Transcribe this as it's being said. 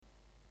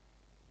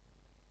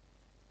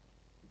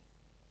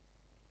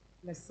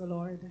Bless the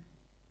Lord.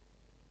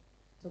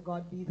 To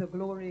God be the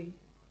glory.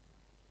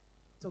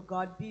 To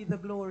God be the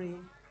glory.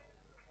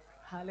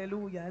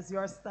 Hallelujah. As you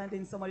are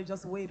standing, somebody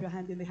just wave your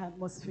hand in the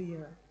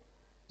atmosphere.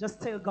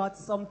 Just tell God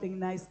something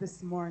nice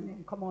this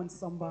morning. Come on,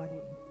 somebody.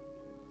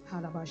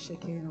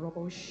 Halabashekin,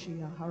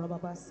 Roboshia,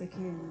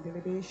 Harababasekin,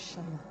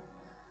 Delebeshaya.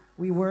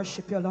 We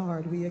worship you,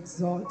 Lord. We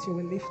exalt you.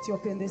 We lift you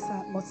up in this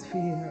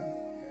atmosphere.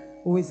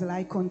 Who is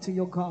like unto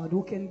you, God?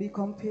 Who can be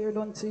compared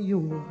unto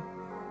you?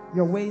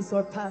 Your ways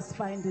are past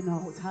finding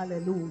out.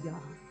 Hallelujah.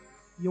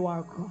 You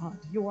are God.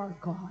 You are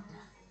God.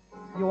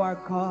 You are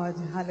God.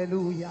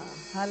 Hallelujah.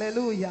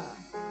 Hallelujah.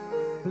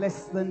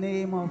 Bless the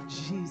name of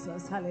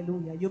Jesus.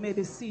 Hallelujah. You may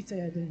be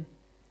seated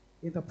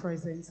in the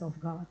presence of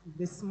God.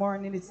 This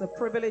morning, it's a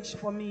privilege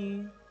for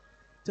me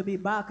to be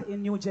back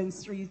in Nugent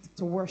Street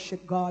to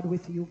worship God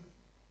with you.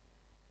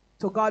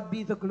 To God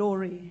be the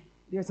glory.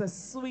 There's a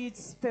sweet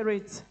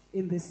spirit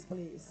in this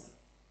place.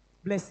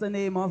 Bless the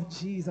name of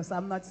Jesus.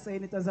 I'm not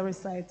saying it as a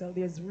recital.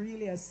 There's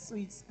really a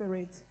sweet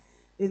spirit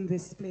in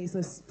this place.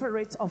 The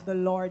spirit of the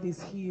Lord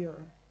is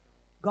here.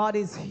 God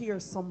is here,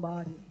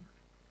 somebody.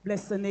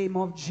 Bless the name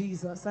of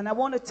Jesus. And I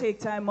want to take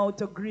time out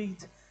to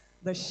greet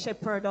the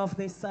shepherd of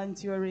this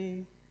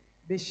sanctuary,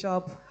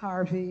 Bishop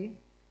Harvey.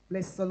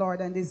 Bless the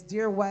Lord. And his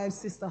dear wife,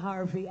 Sister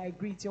Harvey, I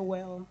greet you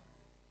well.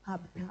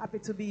 Happy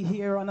to be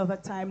here another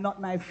time. Not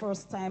my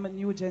first time at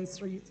Nugent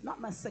Street. Not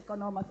my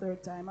second or my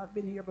third time. I've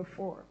been here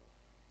before.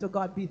 To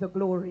God be the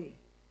glory.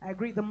 I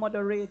greet the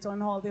moderator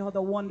and all the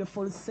other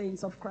wonderful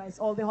saints of Christ,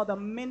 all the other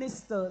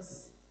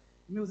ministers,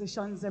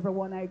 musicians,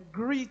 everyone. I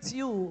greet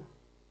you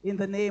in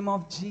the name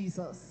of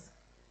Jesus.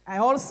 I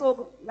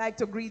also like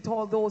to greet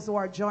all those who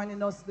are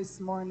joining us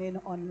this morning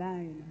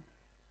online.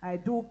 I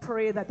do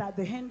pray that at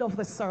the end of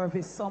the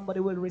service, somebody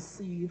will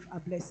receive a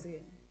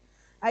blessing.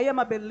 I am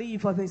a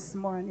believer this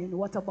morning.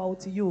 What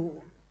about you?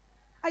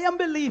 I am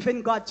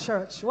believing God,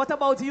 church. What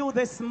about you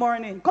this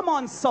morning? Come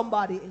on,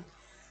 somebody.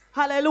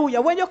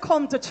 Hallelujah. When you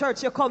come to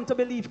church, you come to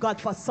believe God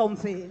for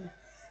something.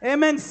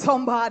 Amen,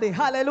 somebody.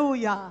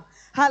 Hallelujah.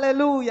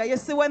 Hallelujah. You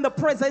see, when the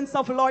presence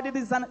of the Lord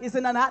is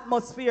in an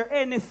atmosphere,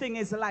 anything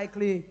is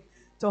likely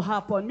to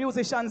happen.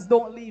 Musicians,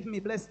 don't leave me.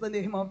 Bless the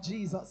name of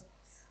Jesus.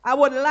 I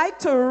would like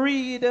to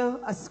read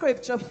a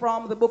scripture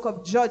from the book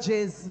of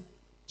Judges,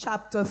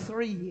 chapter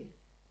 3.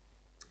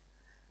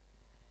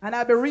 And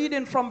I'll be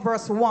reading from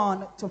verse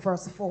 1 to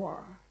verse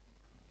 4.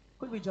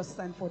 Could we just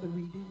stand for the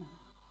reading?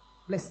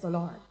 Bless the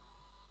Lord.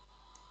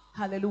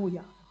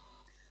 Hallelujah.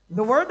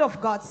 The word of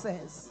God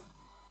says,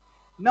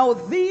 "Now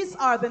these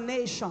are the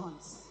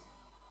nations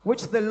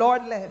which the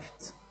Lord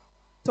left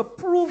to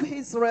prove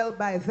Israel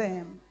by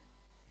them,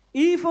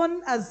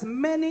 even as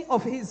many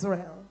of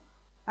Israel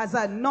as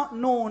had not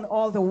known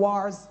all the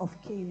wars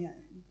of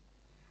Canaan,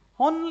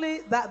 only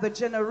that the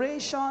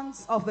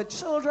generations of the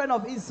children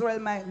of Israel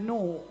might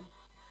know,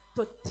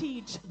 to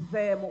teach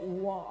them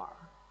war.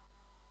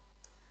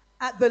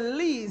 At the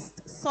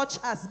least, such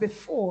as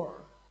before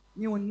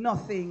knew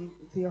nothing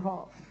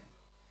thereof,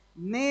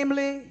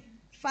 namely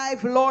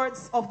 5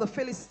 lords of the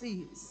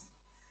Philistines,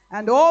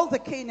 and all the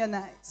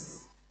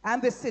Canaanites,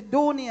 and the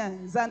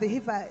Sidonians, and the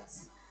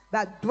Hivites,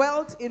 that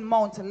dwelt in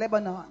Mount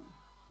Lebanon,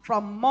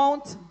 from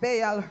Mount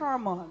Baal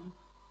Hermon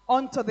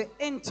unto the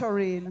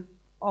entering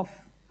of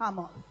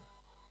Hamath.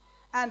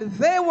 And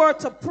they were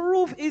to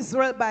prove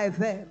Israel by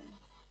them,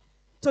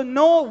 to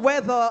know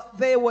whether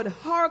they would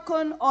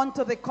hearken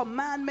unto the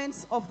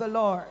commandments of the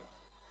Lord,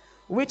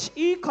 which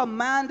he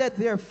commanded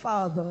their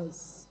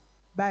fathers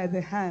by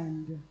the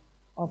hand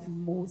of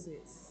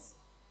Moses."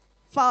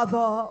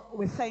 Father,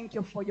 we thank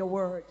you for your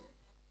word.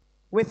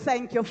 We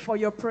thank you for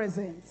your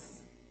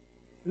presence.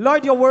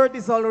 Lord, your word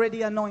is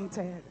already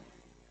anointed.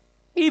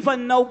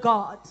 Even now,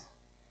 God,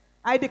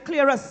 I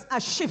declare a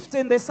shift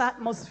in this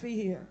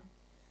atmosphere.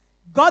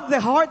 God, the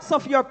hearts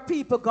of your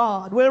people,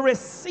 God, will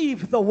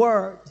receive the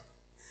word.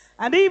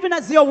 And even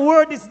as your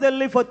word is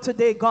delivered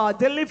today, God,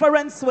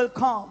 deliverance will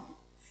come.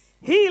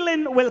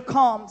 Healing will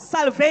come.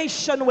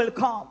 Salvation will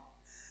come.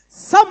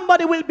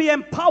 Somebody will be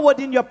empowered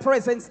in your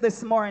presence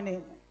this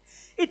morning.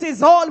 It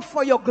is all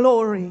for your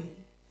glory.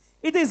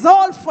 It is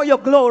all for your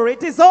glory.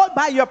 It is all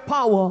by your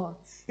power.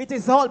 It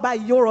is all by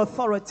your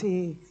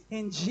authority.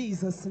 In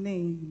Jesus'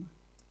 name.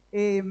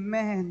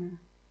 Amen.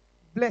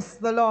 Bless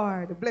the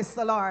Lord. Bless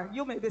the Lord.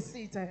 You may be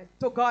seated.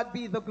 To God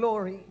be the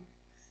glory.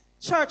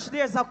 Church,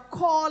 there's a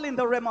call in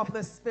the realm of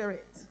the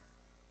Spirit.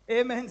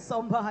 Amen,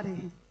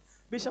 somebody.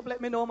 Bishop,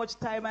 let me know how much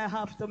time I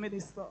have to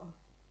minister.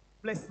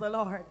 Bless the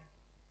Lord.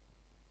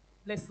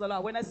 Bless the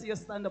Lord. When I see you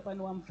stand up, I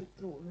know I'm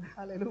through.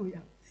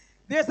 Hallelujah.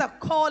 There's a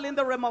call in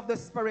the realm of the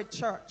Spirit,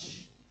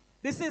 church.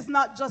 This is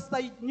not just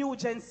a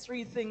Nugent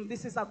Street thing.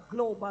 This is a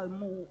global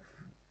move.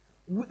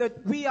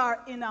 We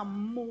are in a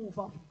move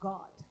of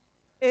God.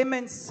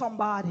 Amen,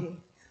 somebody.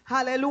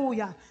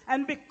 Hallelujah.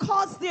 And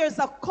because there's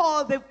a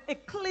call, the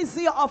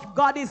ecclesia of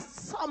God is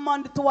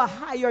summoned to a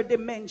higher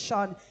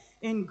dimension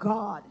in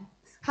God.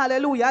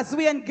 Hallelujah. As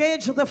we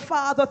engage the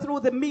Father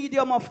through the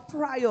medium of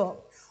prayer,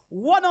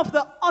 one of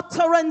the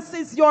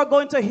utterances you're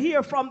going to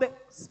hear from the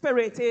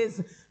Spirit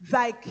is,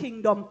 thy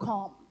kingdom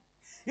come.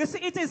 You see,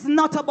 it is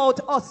not about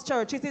us,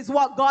 church. It is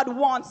what God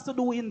wants to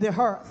do in the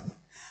earth.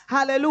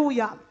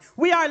 Hallelujah.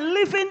 We are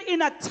living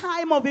in a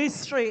time of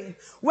history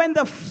when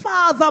the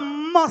Father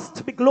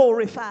must be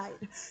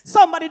glorified.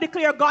 Somebody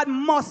declare, God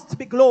must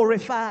be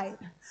glorified.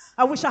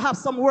 I wish I have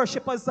some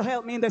worshipers to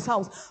help me in this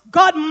house.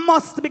 God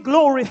must be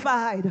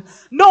glorified.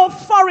 No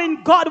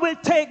foreign God will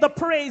take the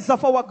praise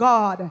of our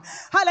God.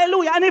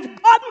 Hallelujah. And if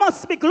God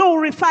must be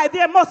glorified,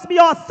 there must be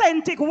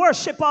authentic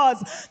worshipers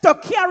to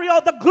carry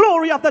out the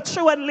glory of the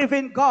true and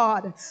living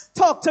God.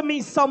 Talk to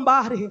me,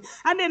 somebody.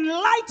 And in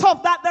light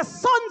of that, the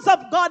sons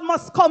of God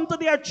must come to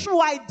their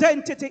true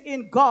identity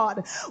in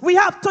God. We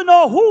have to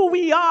know who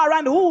we are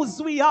and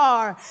whose we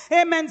are.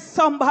 Amen,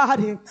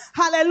 somebody.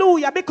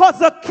 Hallelujah. Because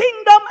the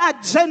kingdom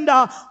agenda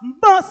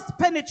must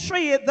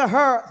penetrate the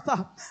earth.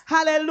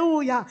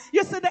 Hallelujah.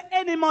 You see, the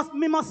enemy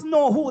must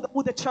know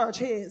who the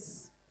church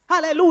is.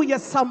 Hallelujah,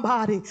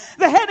 somebody.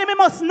 The enemy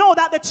must know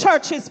that the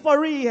church is for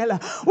real.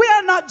 We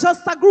are not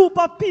just a group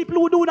of people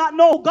who do not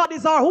know who God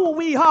is or who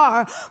we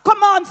are.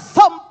 Come on,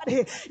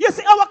 somebody. You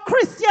see, our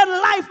Christian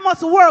life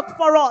must work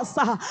for us.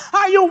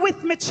 Are you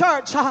with me,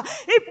 church?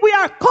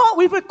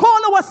 If we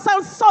call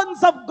ourselves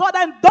sons of God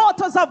and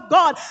daughters of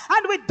God,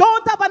 and we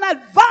don't have an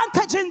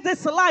advantage in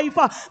this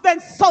life, then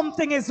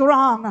something is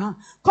wrong.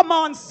 Come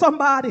on,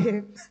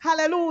 somebody.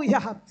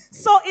 Hallelujah.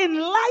 So in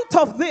light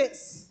of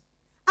this,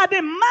 a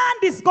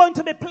demand is going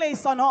to be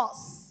placed on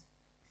us,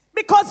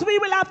 because we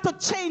will have to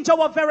change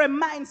our very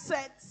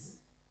mindsets.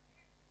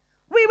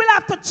 We will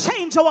have to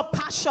change our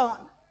passion.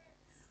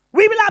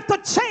 We will have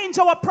to change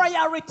our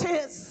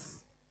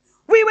priorities.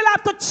 We will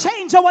have to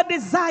change our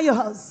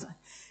desires.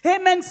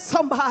 Amen,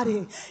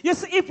 somebody. You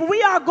see, if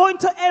we are going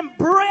to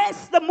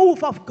embrace the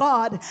move of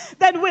God,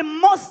 then we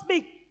must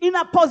be in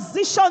a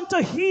position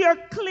to hear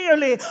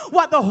clearly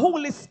what the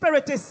Holy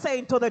Spirit is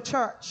saying to the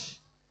church.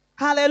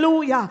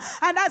 Hallelujah.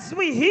 And as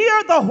we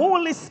hear the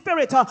Holy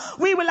Spirit,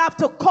 we will have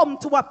to come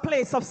to a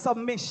place of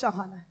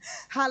submission.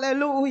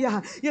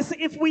 Hallelujah. You see,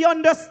 if we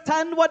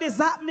understand what is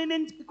happening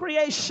in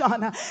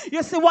creation,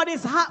 you see, what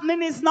is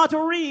happening is not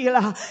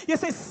real. You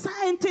see,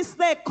 scientists,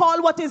 they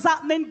call what is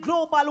happening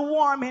global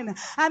warming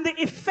and the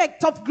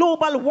effect of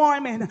global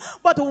warming.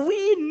 But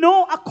we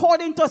know,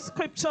 according to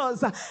scriptures,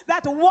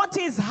 that what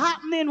is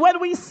happening when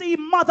we see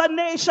Mother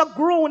Nature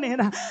groaning,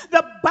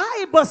 the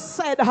Bible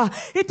said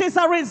it is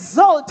a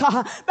result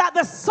that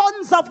the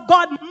sons of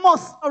God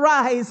must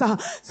arise.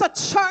 So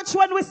church,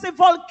 when we see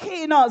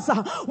volcanoes,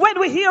 when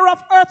we hear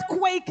of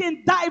earthquake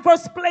in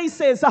diverse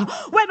places,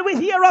 when we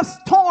hear of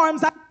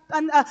storms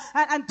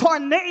and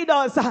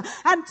tornadoes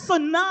and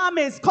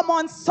tsunamis, come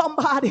on,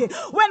 somebody.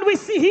 When we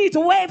see heat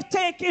wave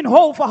taking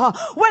over,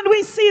 when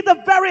we see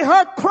the very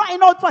earth crying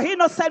out for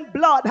innocent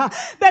blood,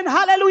 then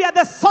hallelujah,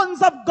 the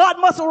sons of God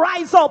must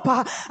rise up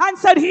and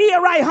say,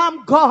 here I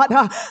am, God.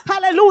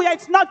 Hallelujah.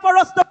 It's not for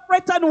us to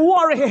fret and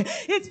worry.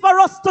 It's for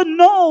us to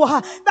know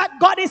that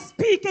God is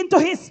speaking to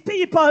his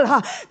people.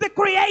 The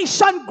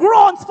creation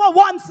groans for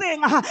one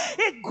thing.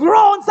 It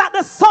groans that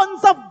the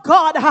sons of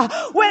God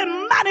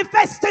will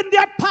manifest in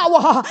their power.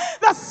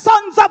 The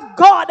sons of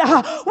God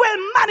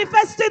will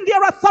manifest in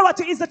their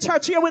authority. Is the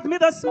church here with me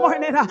this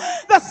morning?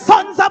 The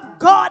sons of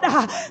God,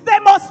 they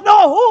must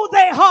know who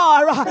they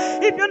are.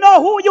 If you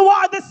know who you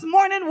are this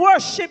morning,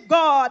 worship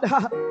God.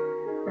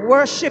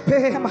 Worship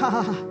him.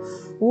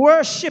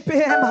 Worship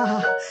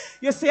him.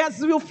 You see, as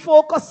we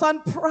focus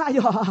on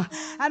prayer,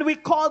 and we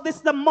call this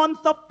the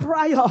month of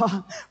prayer,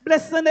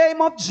 bless the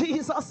name of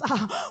Jesus.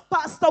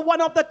 Pastor, one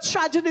of the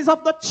tragedies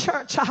of the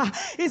church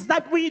is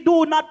that we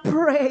do not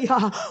pray.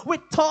 We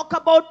talk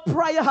about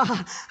prayer,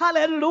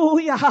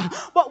 hallelujah,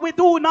 but we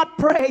do not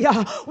pray.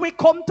 We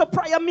come to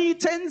prayer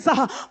meetings,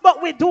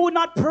 but we do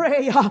not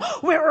pray.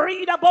 We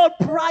read about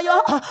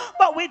prayer,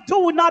 but we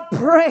do not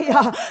pray.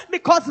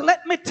 Because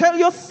let me tell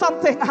you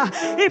something,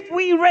 if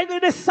we really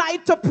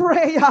decide to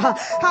pray,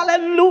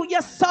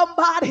 hallelujah,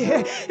 somebody,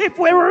 if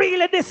we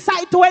really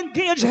decide to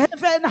engage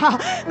heaven,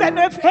 then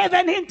if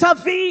heaven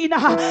intervene,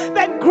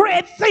 then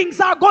great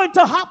things are going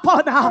to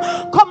happen.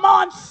 Come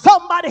on,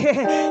 somebody,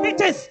 it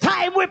is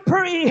time we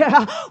pray.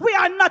 We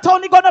are not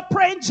only going to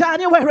pray in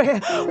January,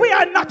 we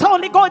are not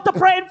only going to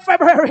pray in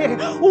February.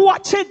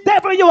 Watch it,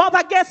 devil, you have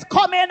a guest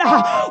coming.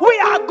 We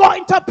are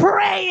going to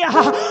pray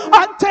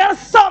until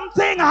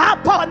something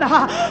happens.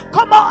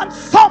 Come on,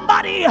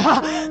 somebody,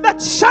 the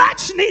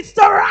church needs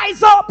to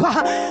rise up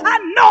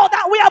and know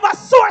that we have a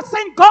source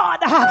in God,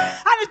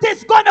 and it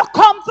is going to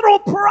come through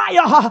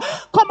prayer.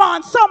 Come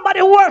on,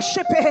 somebody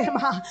worship him.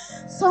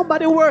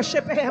 Somebody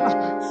worship him.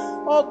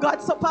 Oh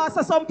God, so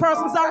pastor, some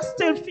persons are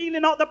still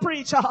feeling out the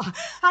preacher.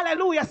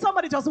 Hallelujah.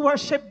 Somebody just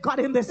worship God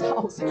in this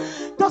house.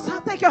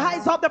 Just take your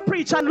eyes off the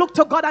preacher and look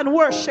to God and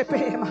worship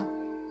him.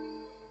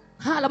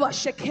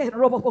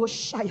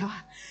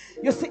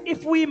 You see,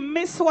 if we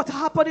miss what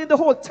happened in the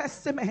Old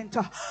Testament,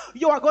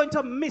 you are going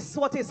to miss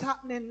what is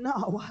happening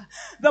now.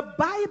 The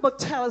Bible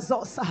tells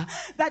us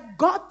that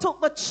God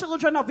took the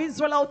children of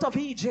Israel out of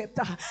Egypt,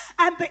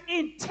 and the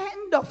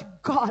intent of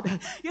God,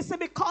 you see,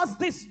 because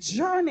this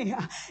journey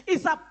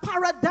is a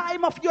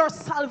paradigm of your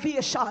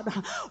salvation.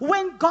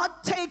 When God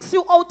takes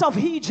you out of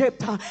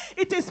Egypt,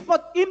 it is for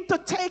him to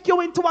take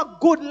you into a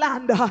good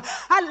land,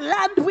 a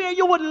land where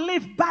you will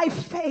live by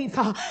faith.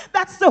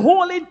 That's the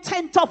whole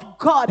intent of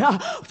God,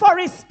 for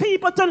his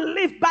people to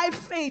live by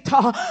faith,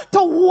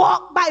 to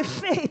walk by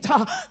faith,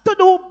 to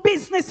do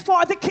business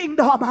for the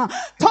kingdom.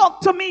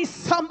 Talk to me,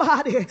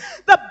 somebody.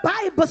 The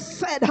Bible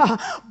said,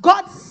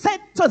 God said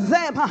to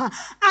them,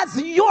 as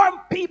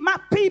my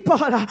people,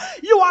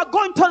 you are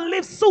going to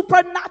live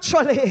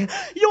supernaturally.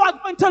 You are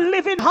going to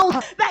live in house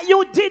that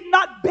you did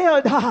not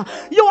build.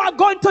 You are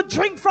going to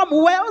drink from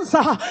wells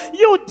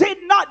you did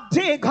not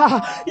dig.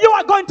 You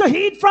are going to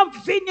eat from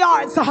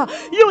vineyards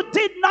you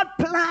did not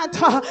plant.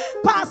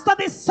 Pastor,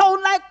 this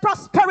sound like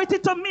prosperity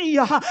to me.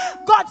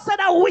 God said,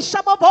 I wish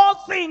above all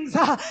things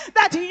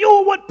that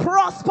you would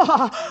prosper.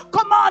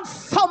 Come on,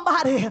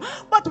 somebody.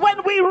 But when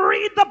we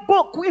read the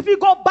book, if you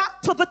go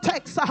back to the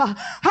text,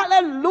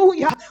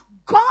 hallelujah,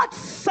 God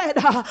said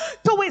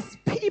to his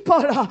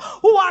people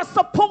who are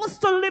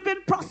supposed to live in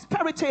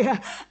prosperity,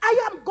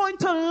 I am going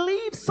to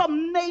leave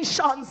some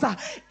nations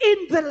in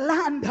the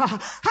land.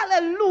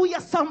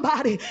 Hallelujah,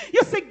 somebody.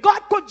 You see,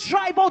 God could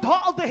drive out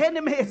all the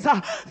enemies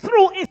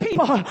through his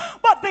people,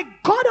 but the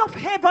God of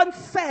heaven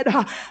said,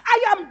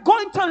 I am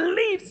going to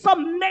leave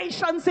some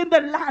nations in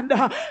the land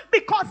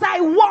because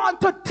I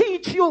want to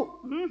teach you.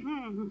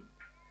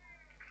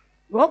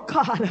 Oh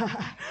God.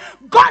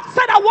 God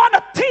said, I want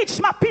to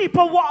teach my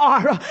people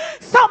war.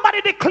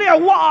 Somebody declare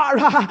war,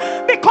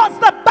 because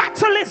the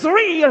battle is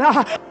real.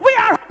 We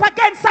are up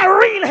against a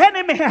real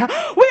enemy.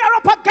 We are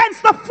up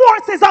against the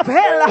forces of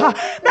hell.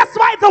 That's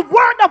why the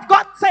word of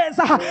God says,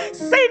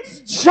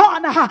 since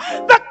John,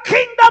 the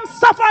kingdom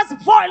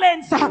suffers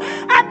violence,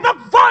 and the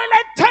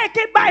violent take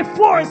it by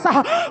force.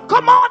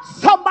 Come on,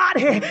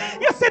 somebody.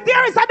 You see,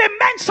 there is a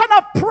dimension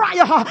of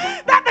prayer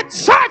that the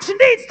church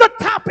needs to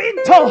tap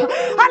into.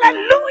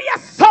 Hallelujah,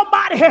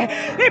 somebody.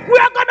 If we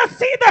are going to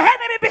see the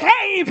enemy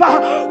behave,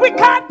 we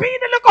can't be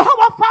the look of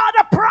our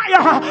Father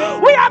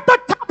prayer. We have to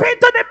tap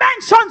into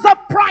dimensions of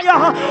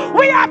prayer.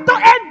 We have to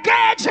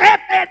engage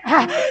heaven.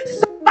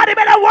 Somebody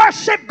better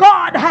worship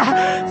God.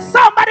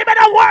 Somebody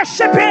better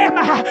worship him.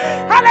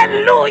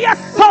 Hallelujah,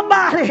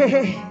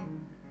 somebody.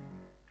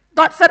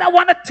 God said, I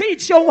want to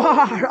teach you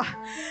war.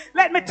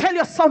 Let me tell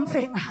you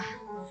something.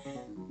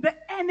 The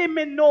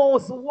enemy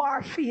knows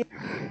warfare.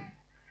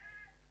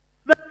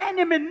 The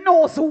enemy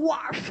knows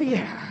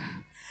warfare.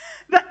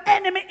 The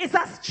enemy is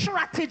a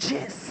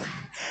strategist.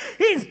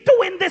 He's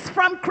doing this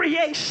from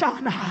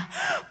creation.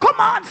 Come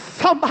on,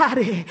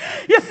 somebody.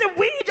 You see,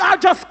 we are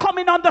just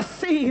coming on the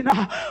scene.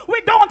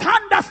 We don't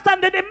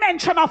understand the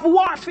dimension of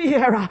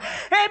warfare.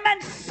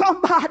 Amen,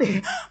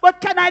 somebody.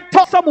 But can I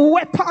talk some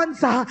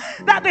weapons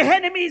that the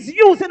enemy is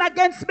using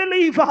against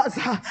believers?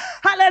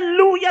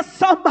 Hallelujah,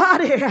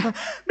 somebody.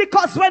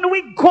 Because when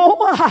we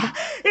go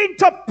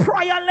into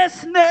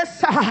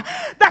prayerlessness,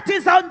 that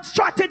is a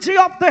strategy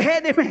of the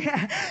enemy.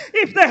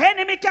 If the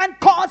enemy can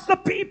cause the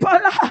people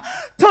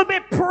to be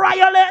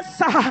prayerless,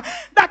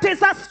 that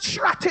is a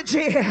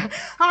strategy.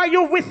 Are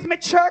you with me,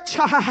 church?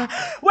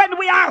 When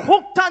we are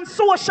hooked on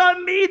social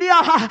media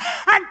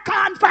and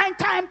can't find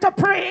time to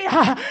pray,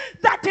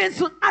 that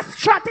is a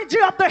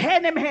strategy of the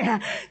enemy.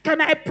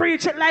 Can I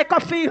preach it like I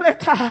feel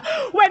it?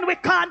 When we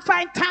can't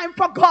find time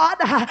for God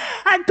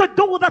and to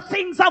do the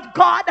things of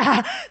God,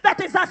 that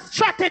is a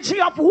strategy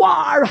of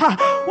war.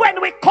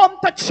 When we come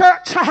to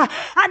church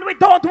and we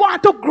don't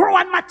want to grow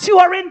and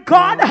mature in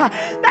God,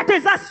 that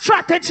is a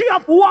strategy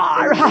of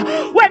war.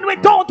 When we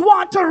don't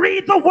want to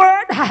read the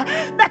word,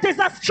 that is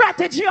a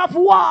strategy of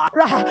war.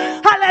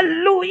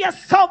 Hallelujah,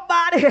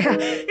 somebody.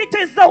 It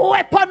is the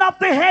weapon of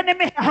the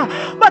enemy,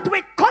 but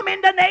we come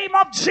in the name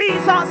of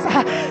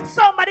Jesus.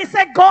 Somebody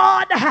say,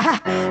 God,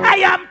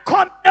 I am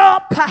coming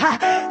up.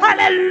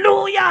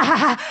 Hallelujah.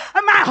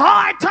 My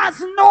heart has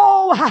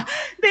no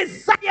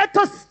desire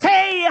to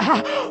stay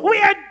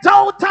where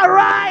doubt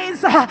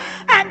arise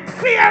and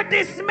fear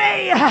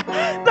dismay.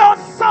 Though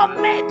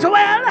some may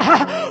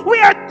dwell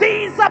where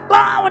these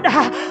abound,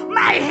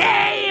 my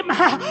aim,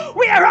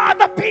 where are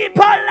the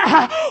people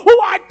who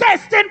are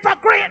destined for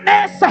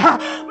greatness?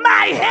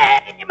 My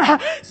aim,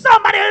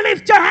 somebody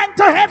lift your hand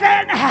to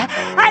heaven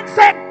and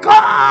say,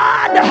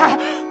 God,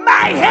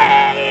 my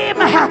aim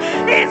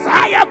is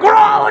higher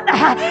ground.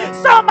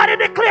 Somebody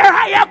declare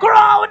higher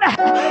ground.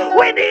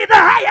 We need the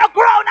higher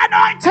ground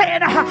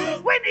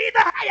anointing. We need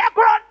the higher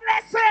ground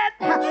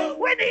blessing.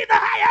 We need the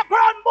higher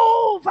ground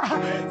move.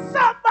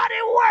 Somebody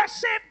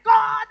worship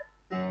God.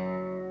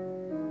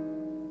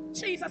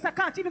 Jesus, I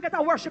can't even get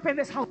a worship in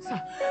this house.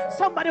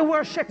 Somebody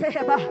worship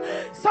him.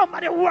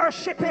 Somebody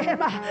worship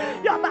him.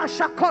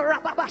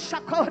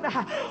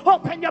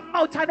 Open your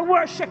mouth and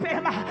worship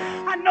him.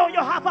 I know you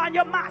have on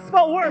your mask,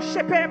 but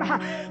worship him.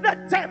 The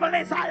devil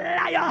is a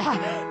liar.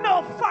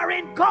 No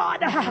foreign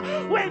God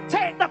will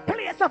take the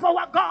place of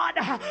our God.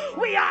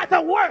 We are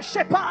the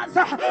worshippers.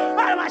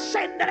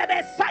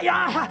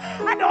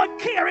 I don't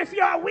care if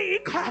you're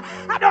weak.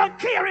 I don't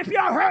care if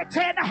you're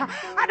hurting.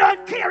 I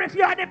don't care if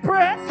you're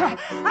depressed.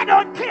 I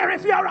don't care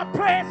if you're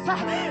oppressed.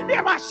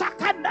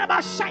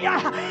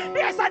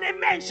 There's a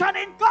dimension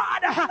in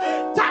God.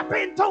 Tap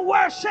into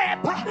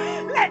worship.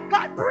 Let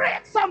God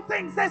break some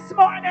things this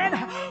morning.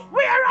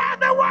 Where are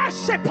the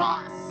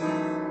worshippers?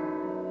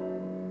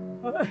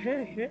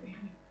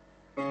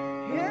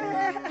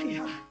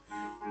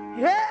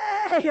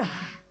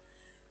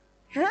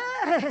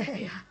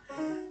 Hey.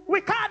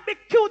 We can't be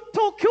cute,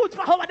 too cute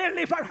for our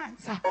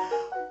deliverance.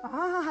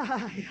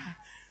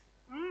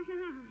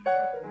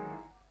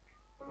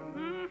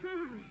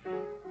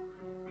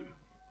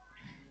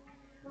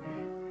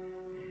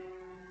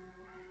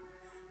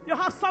 You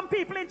have some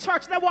people in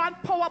church that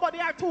want power, but they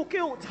are too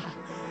cute.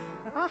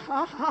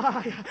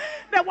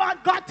 They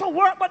want God to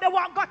work, but they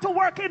want God to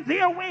work in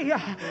their way.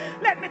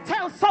 Let me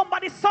tell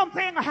somebody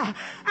something.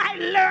 I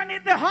learned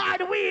it the hard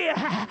way.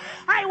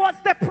 I was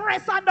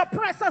depressed and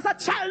oppressed as a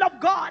child of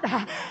God.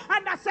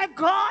 And I said,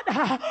 God,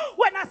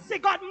 when I see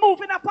God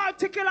move in a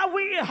particular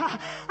way,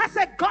 I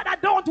said, God, I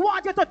don't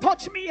want you to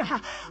touch me.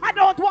 I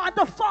don't want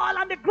to fall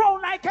on the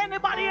ground like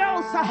anybody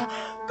else.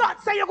 God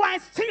said, you're going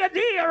to stay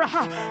there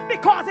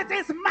because it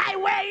is my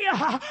way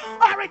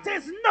or it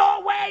is no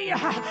way.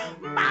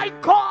 My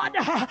God,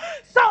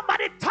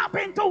 somebody tap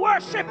into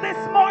worship this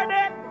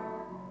morning.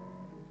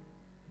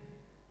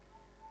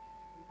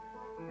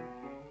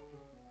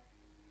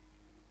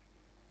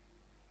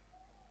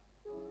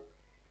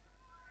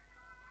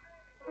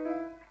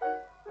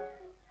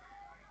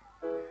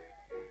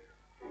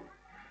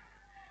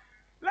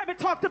 Let me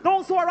talk to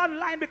those who are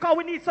online because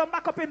we need some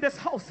backup in this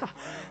house.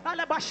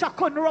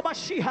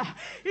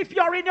 If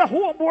you're in your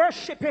home,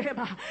 worship him.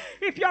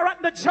 If you're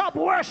at the job,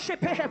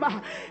 worship him.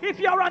 If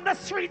you're on the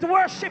street,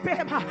 worship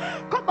him.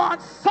 Come on,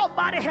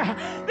 somebody.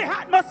 The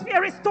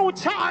atmosphere is too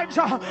charged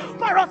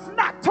for us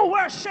not to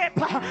worship.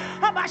 Our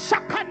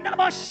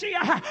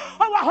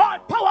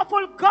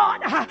all-powerful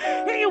God,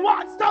 he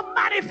wants to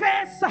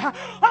manifest. Our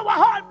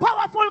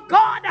all-powerful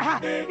God,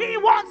 he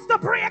wants to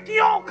break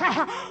yoke.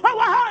 Our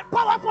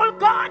all-powerful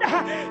God,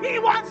 he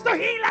wants to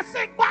heal a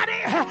sick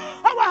body. Our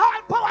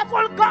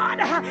all-powerful God,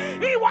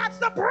 he wants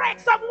to break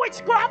some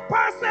witchcraft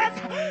persons.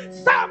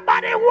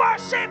 Somebody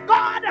worship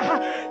God.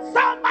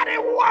 Somebody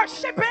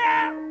worship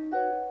him.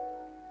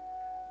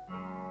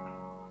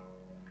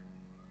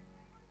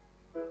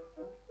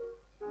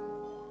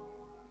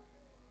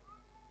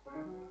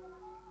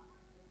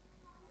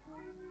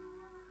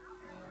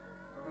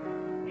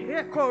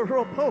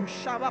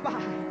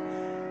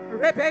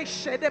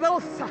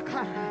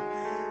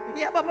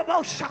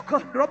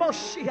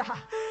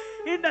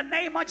 In the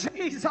name of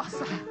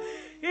Jesus.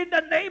 In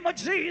the name of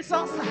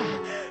Jesus.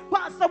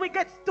 Pastor, we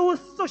get two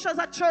sushas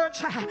at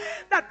church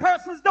that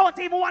persons don't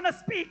even want to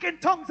speak in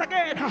tongues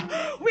again.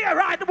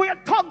 We're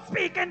tongue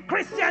speaking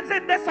Christians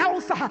in this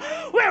house.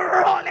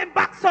 We're rolling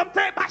back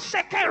something.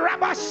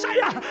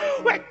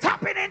 We're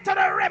tapping into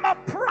the realm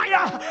of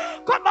prayer.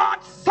 Come on,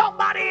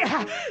 somebody.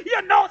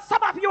 You know,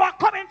 some of you are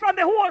coming from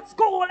the old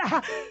school.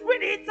 We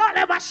need all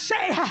of us.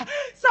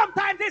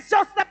 Sometimes it's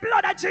just the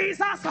blood of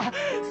Jesus.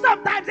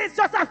 Sometimes it's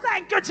just a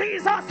thank you,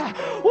 Jesus.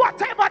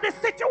 Whatever the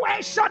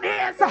situation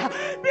is,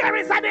 there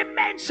is a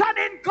dimension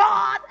in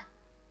God.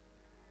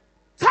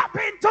 Tap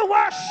into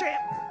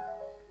worship.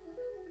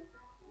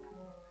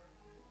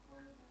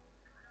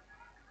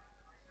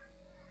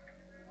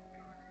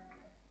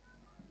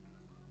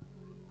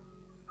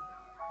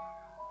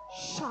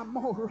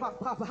 Shamora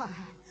Baba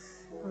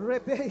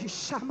Rebe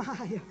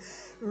Shamai.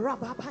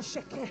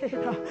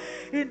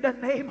 In the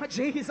name of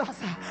Jesus,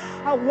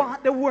 I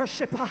want the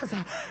worshipers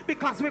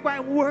because we're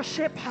going to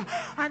worship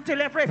until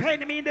every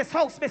enemy in this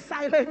house be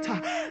silent.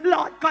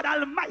 Lord God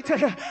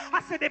Almighty,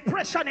 I see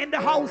depression in the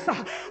house.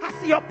 I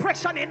see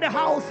oppression in the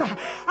house.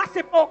 I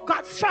see, oh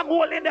God,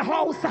 stronghold in the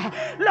house.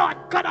 Lord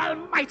God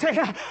Almighty,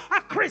 a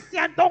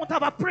Christian don't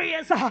have a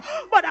praise,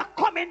 but I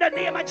come in the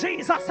name of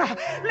Jesus.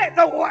 Let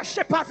the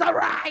worshipers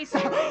arise.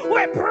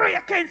 We're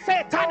breaking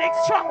satanic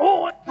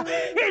stronghold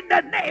in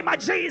the name of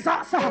Jesus.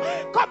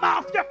 Come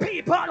off your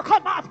people.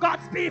 Come off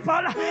God's people.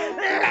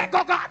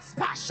 Lego God's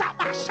passion.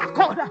 Deliverance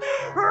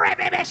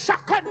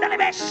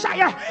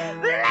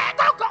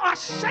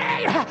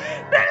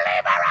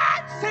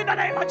in the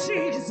name of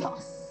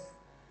Jesus.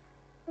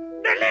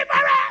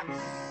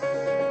 Deliverance.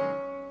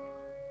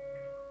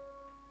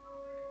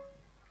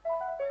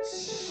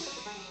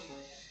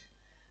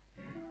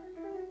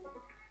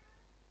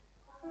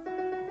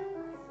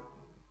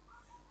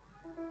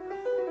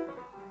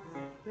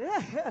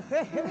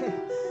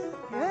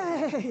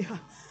 Hey.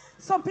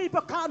 Some people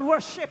can't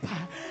worship.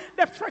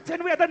 They're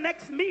fretting where the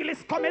next meal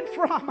is coming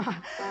from.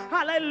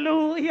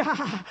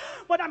 Hallelujah.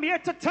 But I'm here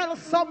to tell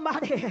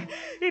somebody,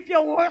 if you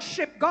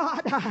worship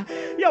God,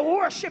 your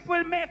worship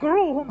will make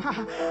room.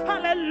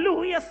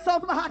 Hallelujah,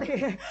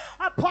 somebody.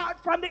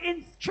 Apart from the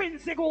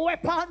intrinsic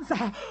weapons,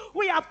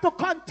 we have to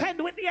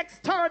contend with the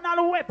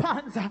external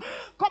weapons.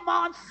 Come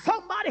on,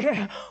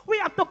 somebody. We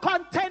have to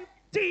contend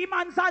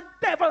demons and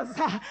devils.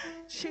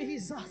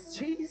 Jesus,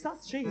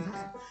 Jesus, Jesus.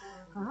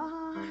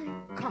 My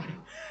God.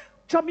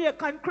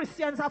 Jamaican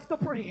Christians have to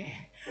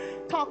pray.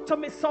 Talk to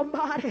me,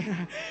 somebody.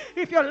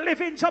 If you live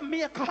in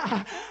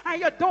Jamaica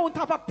and you don't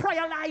have a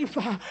prayer life,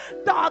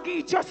 dog,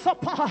 eat your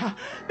supper,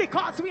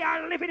 because we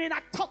are living in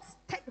a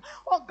toxic,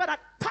 a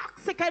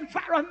toxic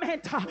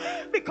environment,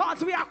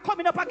 because we are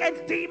coming up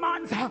against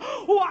demons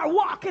who are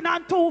walking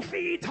on 2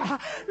 feet.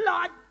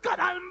 Lord God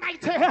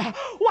Almighty,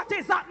 what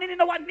is happening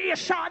in our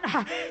nation?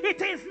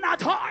 It is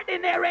not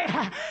ordinary.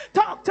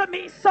 Talk to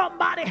me,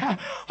 somebody.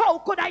 How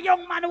could a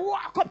young man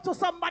walk up to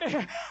somebody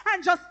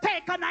and just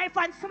take a knife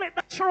and slit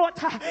the throat?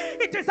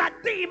 It is a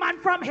demon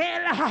from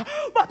hell.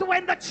 But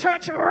when the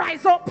church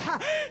rise up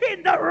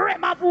in the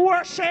realm of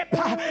worship,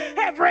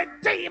 every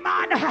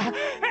demon,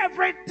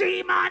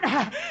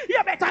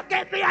 you better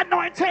get the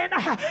anointing.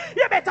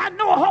 You better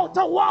know how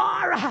to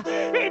war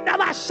in the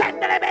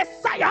Mashendele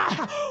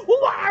Messiah.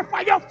 War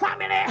for your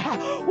family,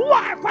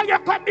 war for your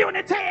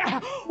community,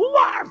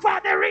 war for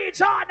the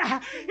region,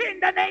 in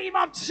the name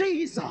of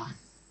Jesus.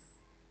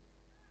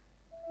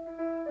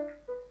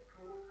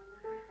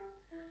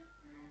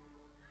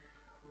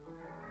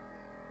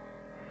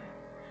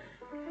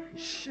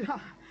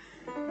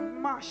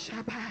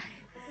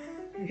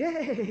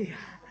 Hey,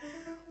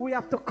 we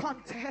have to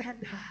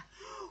contend.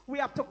 We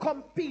have to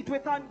compete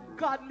with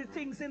ungodly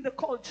things in the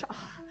culture.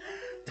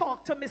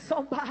 Talk to me,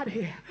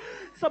 somebody.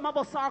 Some of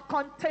us are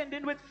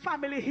contending with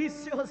family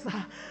issues,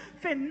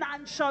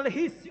 financial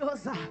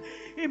issues,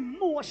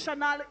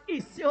 emotional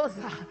issues,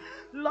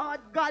 Lord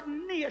God,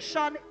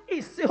 nation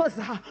issues.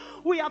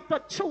 We have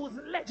to choose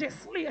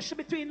legislation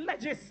between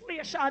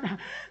legislation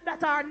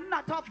that are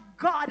not of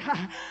God,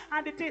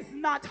 and it is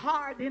not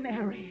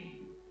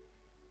ordinary.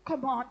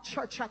 Come on,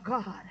 Church of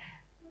God.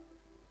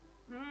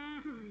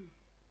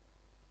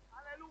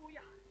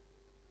 Hallelujah.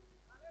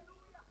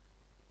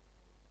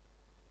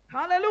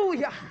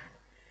 Hallelujah.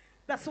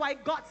 That's why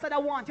God said, I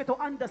want you to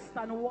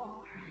understand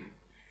war.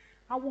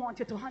 I want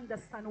you to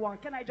understand war.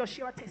 Can I just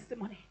share a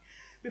testimony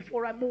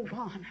before I move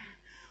on?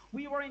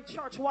 We were in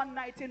church one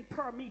night in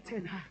prayer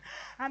meeting,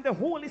 and the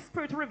Holy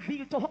Spirit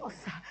revealed to us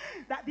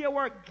that there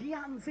were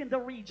gangs in the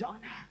region.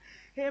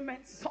 Amen,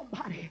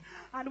 somebody.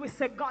 And we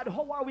said, God,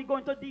 how are we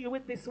going to deal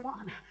with this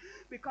one?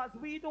 Because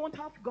we don't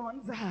have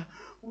guns.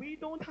 We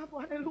don't have,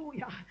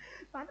 hallelujah,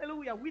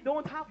 hallelujah, we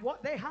don't have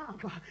what they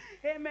have.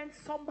 Amen,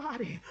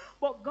 somebody.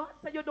 But God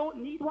said you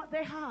don't need what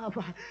they have.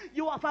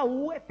 You have a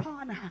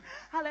weapon.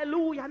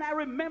 Hallelujah. And I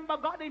remember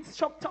God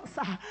instructed us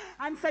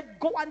and said,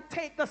 go and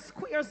take the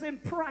squares in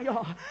prayer.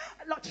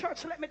 Lord,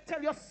 church, let me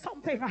tell you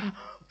something.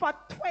 For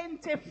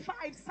 25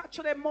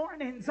 Saturday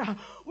mornings,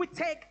 we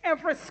take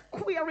every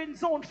square in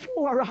zone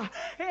 4.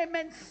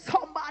 Amen,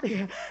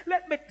 somebody.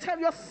 Let me tell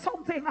you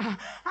something.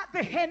 At the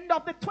end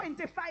of the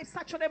 25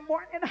 Saturday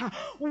morning,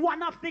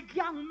 one of the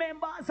gang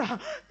members,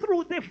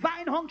 through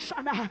divine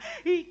unction,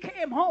 he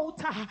came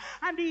out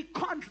and he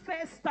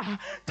confessed.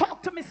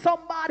 Talk to me,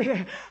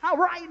 somebody.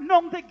 Right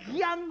now the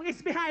gang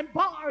is behind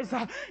bars.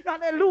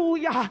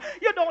 Hallelujah.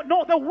 You don't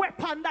know the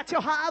weapon that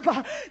you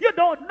have. You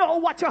don't know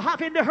what you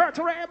have in the hurt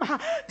realm.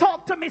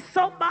 Talk to me,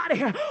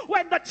 somebody.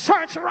 When the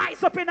church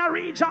rise up in a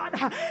region,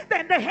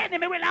 then the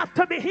enemy will have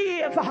to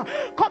behave.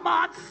 Come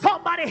on,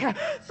 somebody.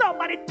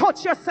 Somebody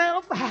touch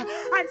yourself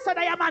and said,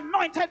 I am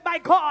anointed by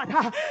God.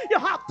 You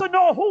have to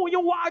know who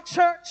you are,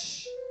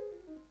 church.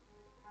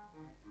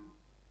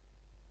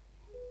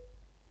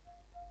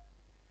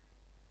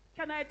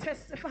 Can I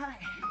testify?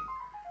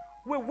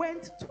 We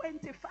went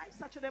 25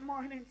 Saturday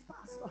mornings,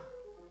 Pastor,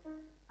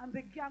 and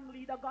the gang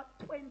leader got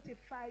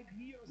 25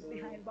 years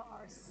behind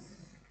bars.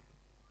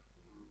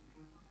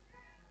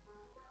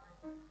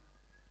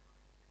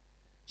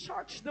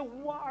 Church, the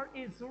war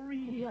is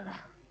real,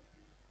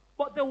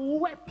 but the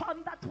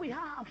weapon that we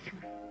have,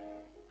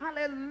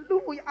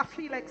 hallelujah, I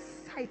feel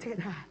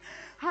excited.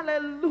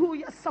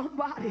 Hallelujah,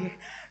 somebody.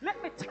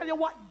 Let me tell you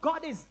what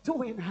God is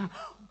doing.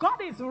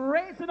 God is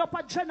raising up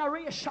a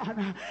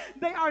generation.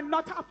 They are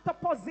not after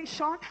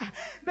position.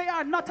 They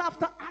are not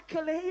after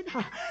accolade.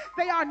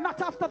 They are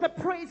not after the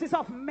praises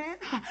of men.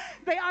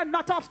 They are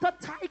not after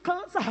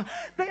titles.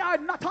 They are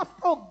not after,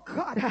 oh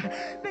God,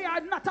 they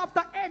are not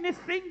after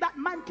anything that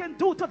man can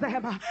do to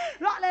them.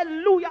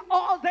 Hallelujah.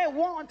 All they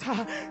want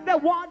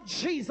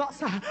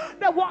Jesus.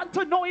 They want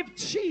to know if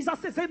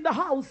Jesus is in the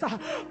house.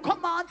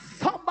 Come on,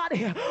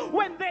 somebody.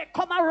 when they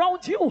come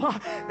around you,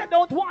 they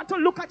don't want to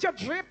look at your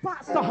drip,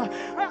 pastor.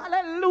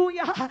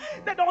 Hallelujah.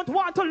 They don't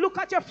want to look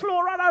at your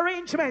floral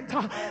arrangement.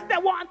 They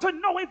want to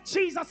know if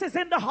Jesus is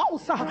in the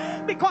house.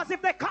 Because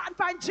if they can't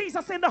find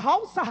Jesus in the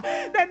house,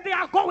 then they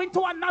are going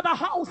to another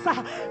house,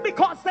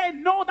 because they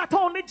know that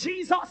only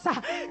Jesus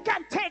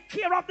can take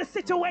care of the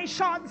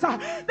situations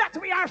that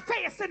we are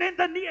facing in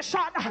the nation,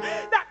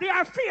 that they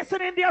are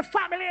facing in their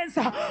families.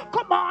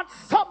 Come on,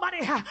 somebody.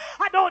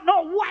 I don't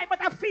know why,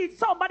 but I feel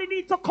somebody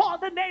needs to call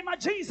the name of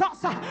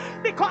Jesus,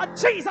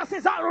 because Jesus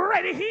is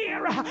already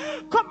here.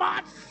 Come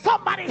on,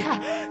 somebody.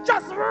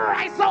 Just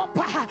rise up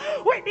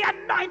with the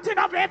anointing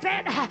of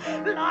heaven.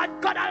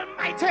 Lord God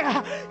Almighty,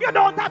 you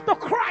don't have to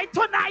cry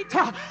tonight.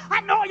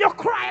 I know you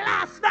cried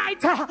last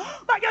night,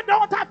 but you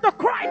don't have to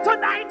cry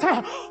tonight.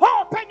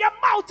 Open your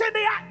mouth in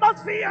the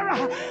atmosphere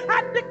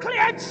and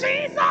declare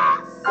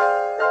Jesus.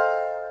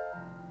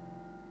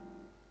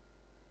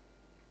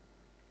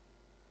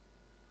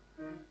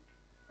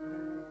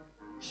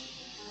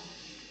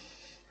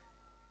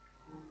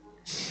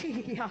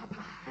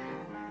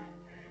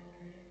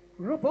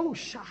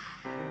 Robosha.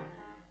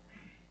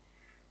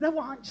 They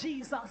want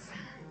Jesus.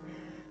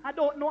 I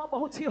don't know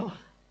about you.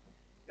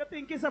 You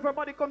think is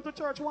everybody come to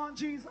church want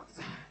Jesus?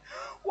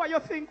 Why you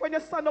think when you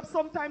stand up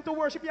sometime to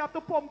worship, you have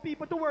to pump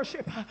people to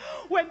worship?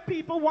 When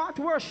people want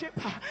worship,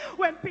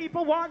 when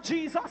people want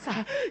Jesus,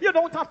 you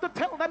don't have to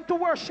tell them to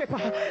worship.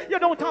 You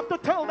don't have to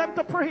tell them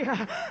to pray,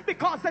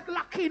 because they're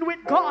locked in with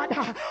God.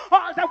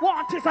 All they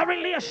want is a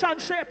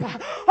relationship.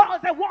 All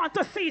they want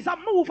to see is a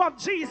move of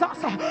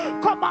Jesus.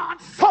 Come on,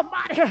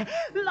 somebody.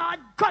 Lord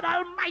God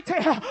Almighty,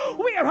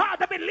 where are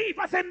the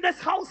believers in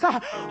this house? All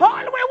we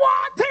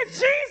want is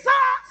Jesus.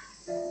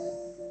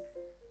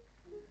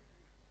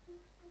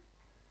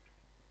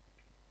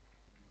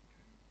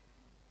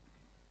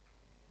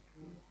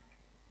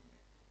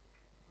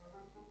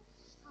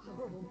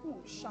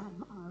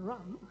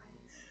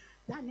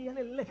 Daniel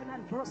 11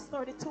 and verse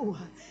 32,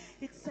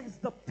 it says,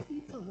 the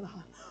people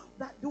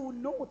that do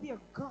know their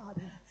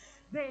God,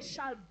 they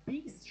shall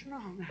be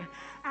strong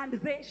and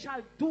they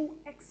shall do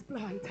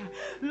exploit.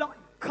 Lord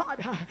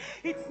God,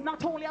 it's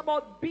not only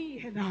about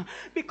being,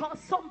 because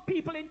some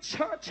people in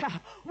church,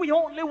 we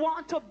only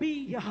want to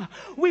be,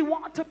 we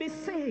want to be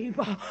saved,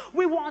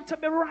 we want to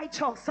be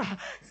righteous.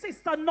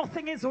 Sister,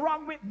 nothing is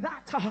wrong with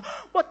that,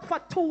 but for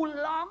too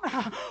long,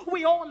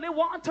 we only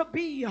want to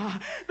be.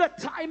 The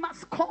time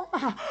has come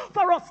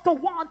for us to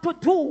want to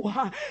do,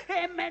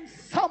 amen,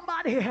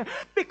 somebody,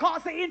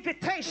 because the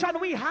invitation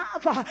we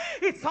have,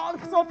 it's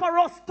also for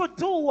us to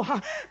do.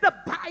 The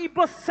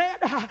Bible said,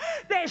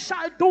 they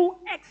shall do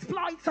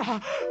exploits.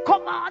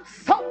 Come on,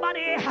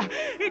 somebody.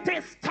 It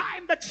is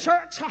time the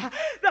church,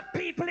 the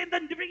people in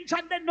the region,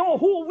 they know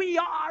who we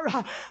are.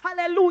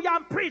 Hallelujah.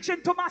 I'm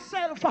preaching to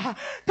myself.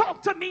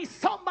 Talk to me,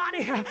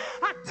 somebody.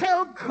 I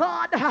tell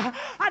God,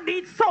 I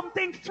need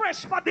something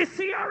fresh for this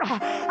year.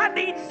 I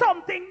need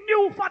something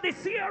new for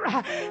this year.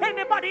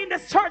 Anybody in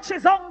this church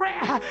is hungry?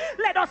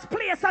 Let us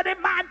place a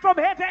demand from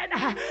heaven.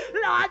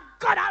 Lord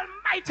God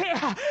Almighty,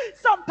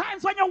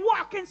 sometimes when you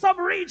walk in some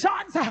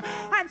regions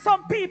and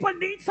some people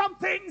need some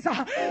things,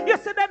 you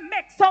see them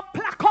make some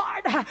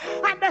placard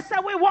and they say,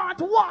 we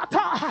want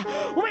water,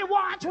 we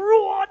want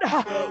road,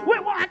 we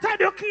want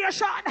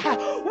education.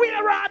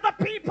 Where are the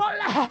people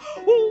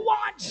who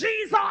want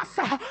Jesus?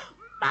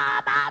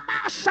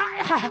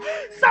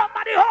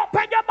 Somebody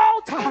open your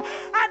mouth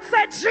and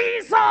say,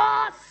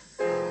 Jesus.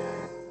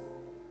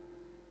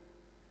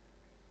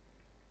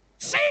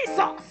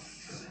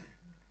 Jesus.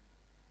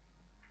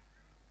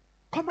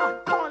 Come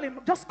on, call him.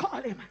 Just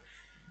call him.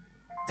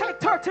 Take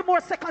 30 more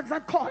seconds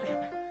and call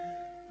him.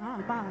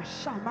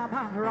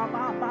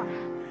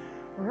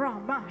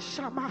 Rama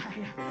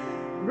Shamai.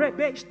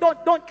 Rebesh.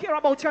 Don't care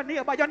about your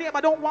neighbor. Your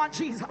neighbor don't want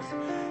Jesus.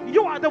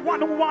 You are the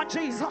one who wants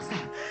Jesus.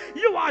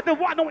 You are the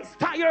one who is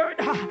tired.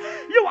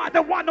 You are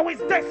the one who is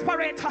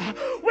desperate.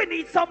 We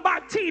need some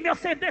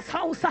Bartimaeus in this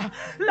house.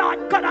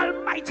 Lord God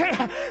Almighty.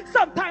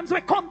 Sometimes we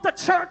come to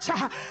church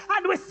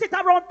and we sit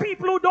around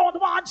people who don't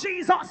want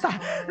Jesus.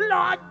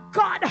 Lord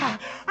God,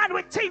 and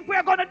we think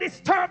we're going to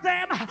disturb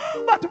them.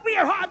 But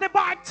where are the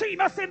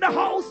Bartimaeus in the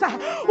house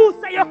who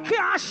say, you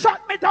can't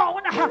shut me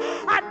down?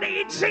 I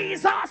need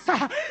Jesus.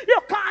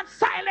 You can't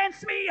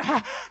silence me.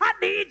 I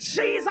need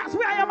Jesus.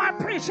 Where am I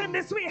preaching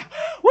this week?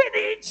 We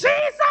need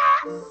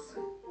Jesus.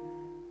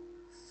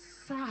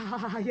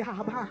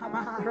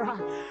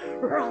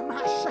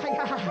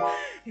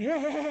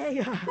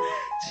 Hey,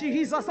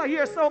 Jesus, I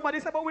hear somebody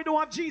say, but we don't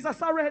have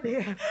Jesus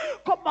already.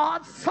 Come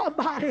on,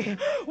 somebody.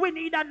 We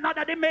need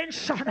another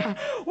dimension.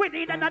 We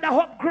need another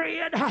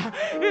upgrade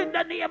in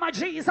the name of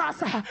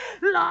Jesus.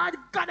 Lord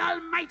God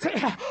Almighty,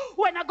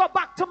 when I go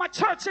back to my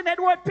church in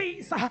Edward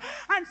Peace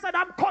and said,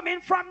 I'm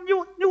coming from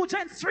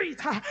Nugent Street,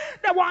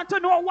 they want to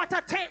know what I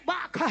take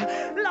back.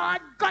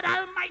 Lord God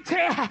Almighty,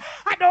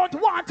 I don't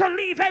want to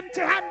leave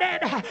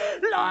empty-handed.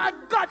 Lord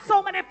God,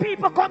 so many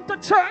people come to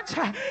church.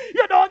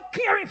 You don't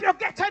care if you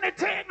get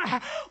anything.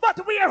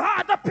 But where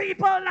are the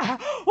people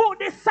who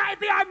decide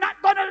they are not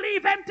going to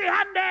leave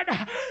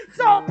empty-handed?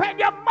 So open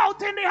your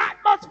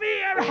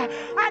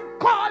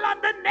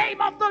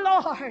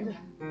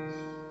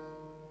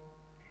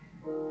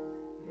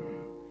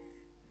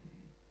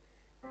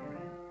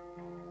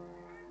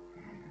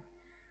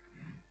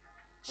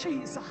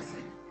Jesus.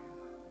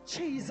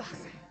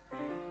 Jesus.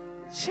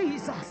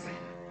 Jesus.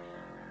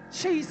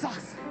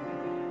 Jesus.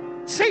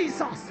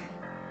 Jesus.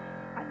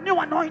 A new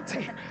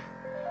anointing.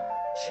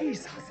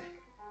 Jesus.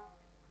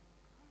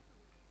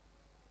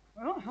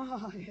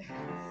 Oh, yeah.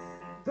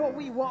 Though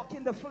we walk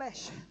in the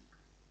flesh,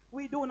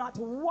 we do not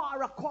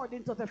war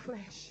according to the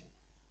flesh.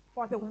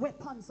 For the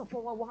weapons of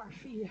our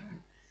warfare,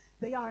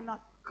 they are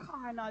not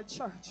carnal,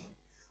 church,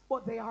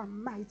 but they are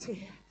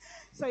mighty.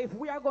 So if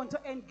we are going to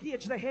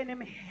engage the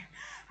enemy,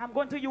 I'm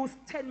going to use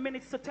 10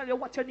 minutes to tell you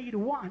what you need.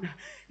 One,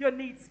 you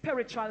need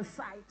spiritual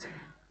sight.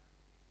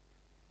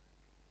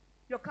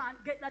 You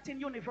can't get that in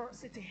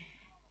university.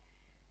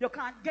 You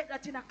can't get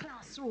that in a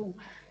classroom.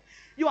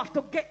 You have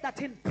to get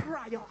that in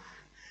prayer.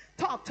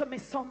 Talk to me,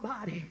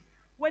 somebody.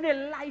 When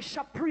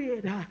Elisha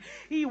prayed,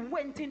 he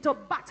went into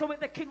battle with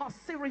the king of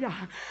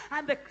Syria.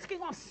 And the king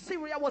of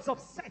Syria was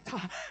upset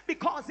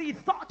because he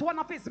thought one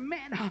of his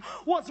men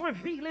was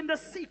revealing the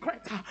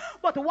secret.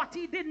 But what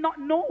he did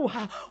not know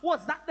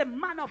was that the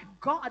man of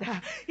God,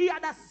 he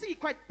had a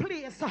secret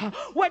place.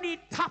 When he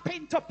tapped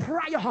into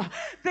prayer,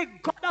 the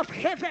God of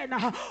heaven,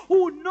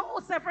 who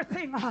knows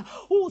everything,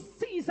 who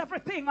sees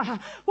everything,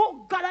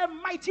 who God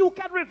Almighty, who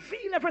can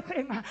reveal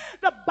everything.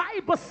 The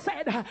Bible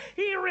said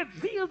he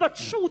revealed the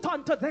truth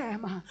unto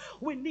them.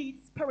 We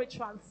need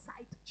spiritual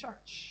sight,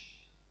 church.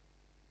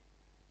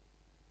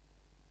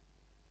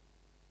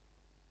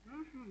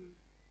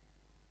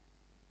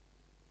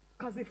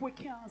 Because if we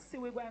can't see,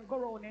 we're going to go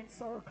around in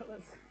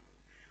circles.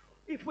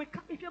 If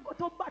you go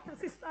to battle,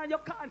 sister, and you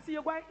can't see,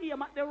 you're going to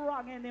aim at the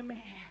wrong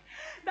enemy.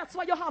 That's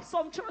why you have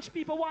some church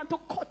people want to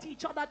cut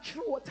each other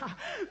throat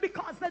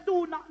because they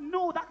do not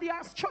know that there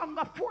are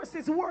stronger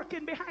forces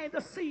working behind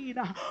the scene.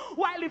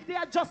 While if they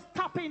are just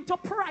tapping into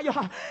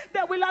prayer,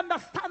 they will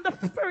understand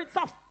the spirits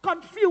of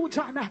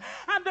confusion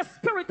and the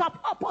spirit of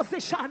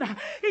opposition.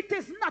 It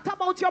is not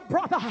about your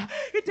brother.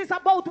 It is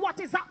about what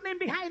is happening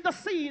behind the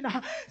scene.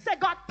 Say,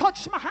 God,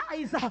 touch my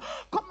eyes.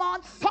 Come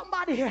on,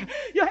 somebody.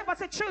 You ever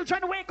see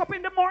children wake up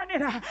in the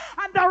morning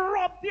and they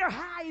rub their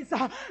eyes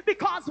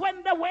because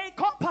when they wake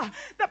up,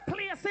 the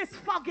place is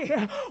foggy.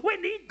 We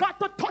need God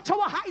to touch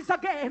our eyes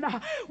again.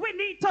 We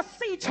need to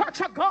see,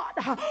 church of God,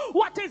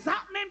 what is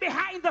happening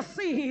behind the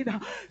scene.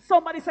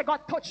 Somebody say,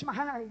 God, touch my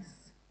eyes.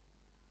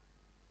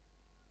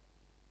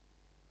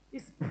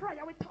 It's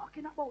prayer we're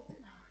talking about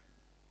now.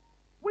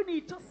 We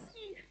need to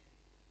see.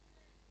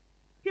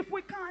 If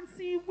we can't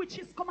see,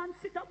 witches come and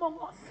sit among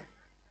us.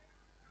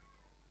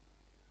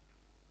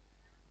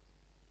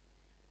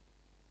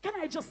 Can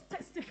I just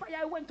testify?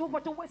 I went over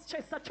to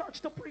Westchester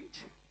Church to preach.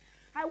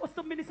 I was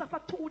to minister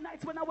for 2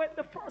 nights. When I went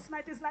the first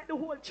night, it's like the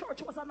whole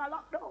church was on a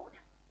lockdown.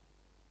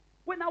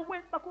 When I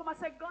went back home, I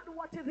said, God,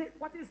 what is it?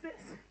 What is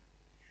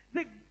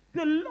this?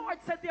 The Lord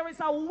said there is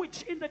a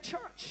witch in the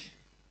church.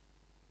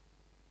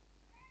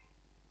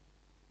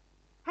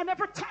 And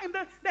every time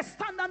they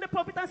stand on the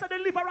pulpit and say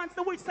deliverance,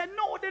 the witch said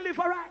no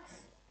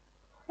deliverance.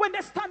 When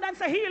they stand and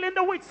say healing,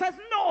 the witch says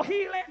no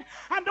healing.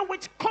 And the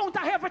witch counter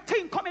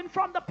everything coming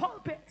from the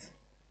pulpit.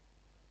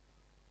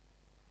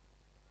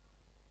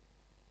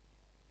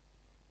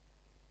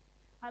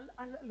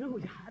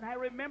 Hallelujah. And I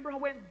remember I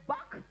went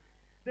back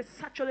the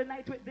Saturday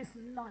night with this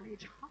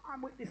knowledge,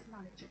 armed with this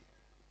knowledge.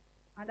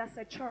 And I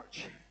said,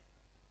 church,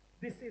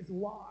 this is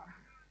war.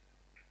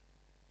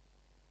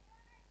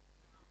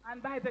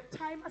 And by the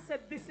time I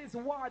said this is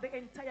war, the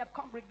entire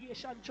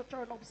congregation should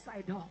turn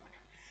upside down.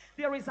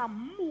 There is a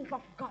move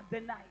of God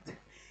tonight.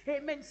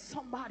 Amen.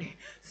 Somebody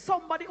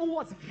who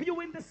was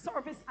viewing the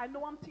service. I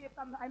know I'm taped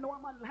and I know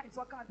I'm online,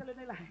 so I can't tell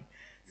any lie.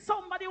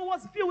 Somebody who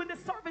was viewing the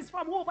service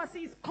from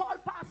overseas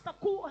called Pastor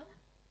Cole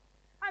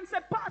and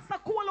said, Pastor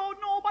Cole, oh,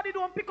 nobody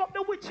don't pick up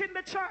the witch in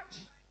the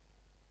church.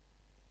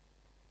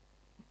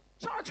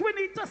 Church, we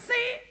need to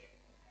see.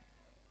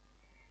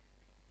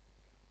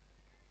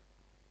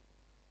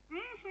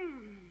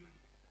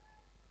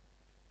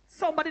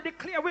 Somebody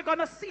declare we're going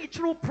to see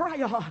through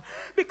prayer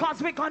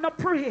because we're going to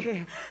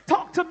pray.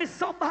 Talk to me,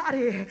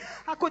 somebody.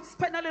 I could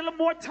spend a little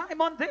more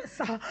time on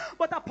this,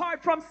 but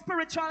apart from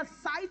spiritual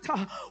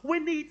sight, we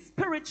need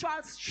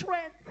spiritual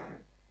strength.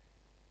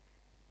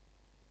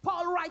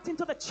 Paul writing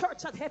to the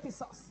church at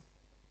Ephesus,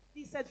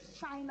 he said,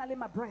 finally,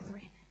 my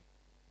brethren,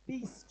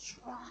 be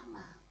strong.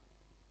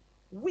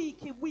 Weak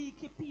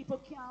people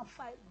can't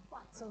fight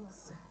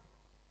battles.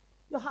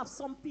 You have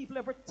some people,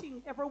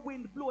 every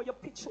wind blow, you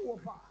pitch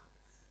over.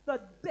 The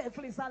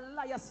devil is a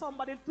liar.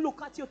 Somebody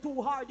look at you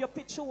too hard, you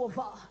pitch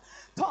over.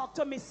 Talk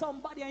to me,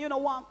 somebody, and you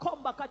don't want to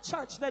come back at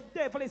church. The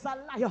devil is a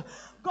liar.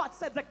 God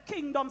said the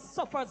kingdom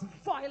suffers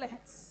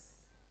violence,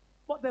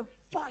 but the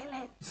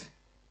violent.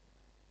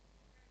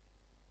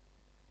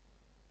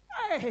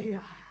 Hey,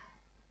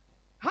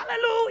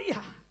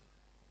 hallelujah.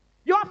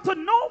 You have to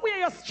know where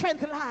your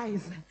strength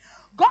lies.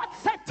 God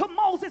said to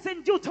Moses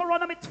in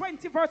Deuteronomy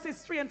 20 verses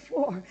 3 and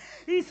 4,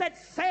 he said,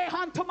 say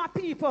unto my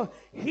people,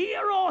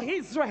 hear, O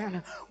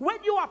Israel, when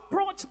you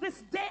approach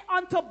this day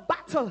unto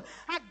battle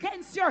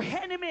against your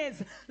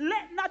enemies,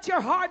 let not your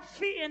heart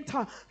faint,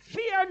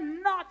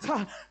 fear not,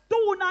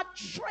 do not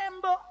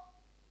tremble.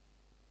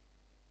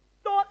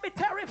 Don't be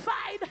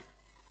terrified.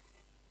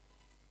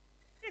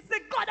 It's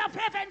the God of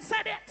heaven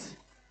said it.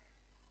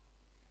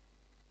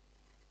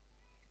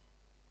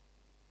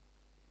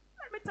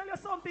 Let me tell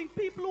you something.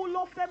 People who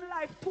love them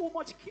life too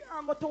much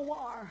can't go to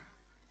war.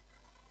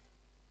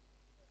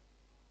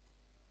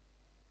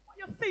 What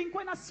you think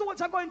when a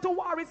soldier going to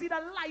war is either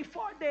life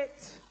or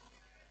death?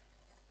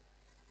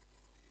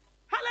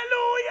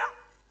 Hallelujah.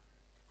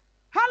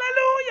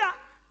 Hallelujah.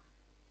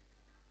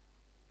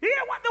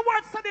 Hear what the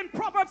word said in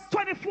Proverbs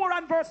 24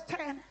 and verse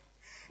 10.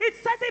 It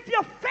says, if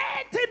you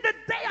faint in the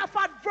day of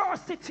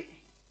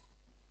adversity,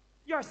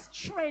 your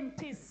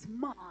strength is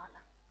small.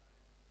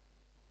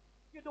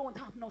 You don't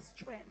have no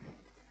strength.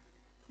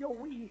 You're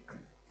weak.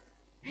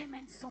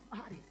 Amen,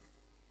 somebody.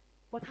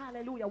 But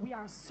hallelujah, we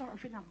are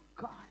serving a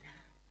God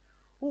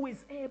who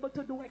is able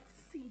to do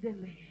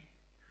exceedingly,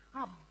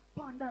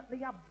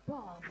 abundantly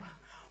above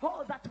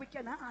all that we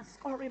can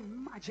ask or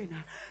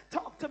imagine.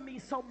 Talk to me,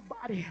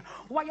 somebody.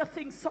 Why you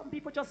think some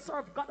people just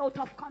serve God out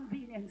of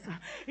convenience?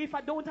 If I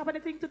don't have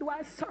anything to do,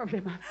 I serve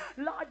him.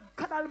 Lord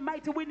God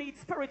Almighty, we need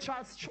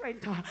spiritual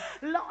strength.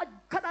 Lord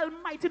God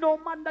Almighty, no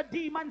man, the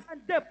demons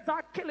and devils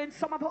are killing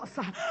some of us,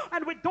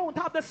 and we don't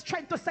have the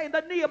strength to say in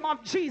the name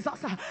of Jesus.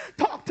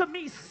 Talk to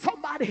me,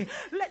 somebody.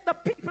 Let the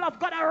people of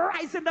God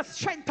arise in the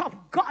strength of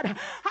God.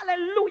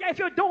 Hallelujah. If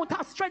you don't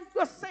have strength,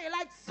 you say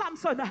like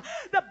Samson.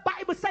 The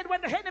Bible said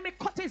when the enemy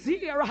cut his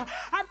ear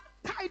and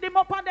tied him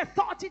up and they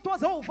thought it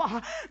was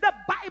over, the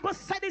Bible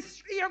said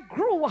his ear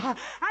grew and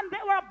they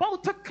were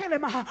about to kill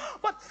him,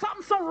 but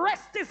Samson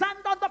rested his hand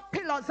on the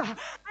pillars and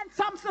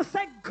Samson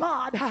said,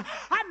 God,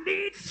 I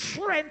need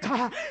strength.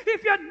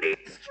 If you need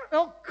strength,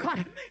 oh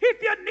God,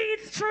 if you need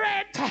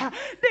strength,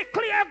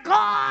 declare,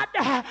 God,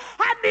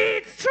 I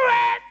need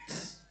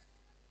strength.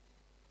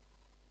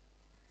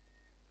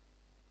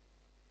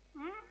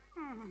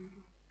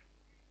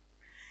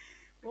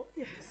 Oh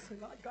yes,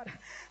 Lord God,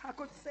 I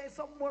could say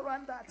some more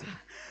on that,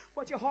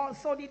 but you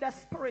also need a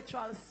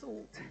spiritual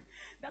suit.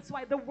 That's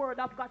why the word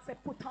of God said,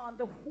 put on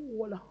the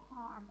whole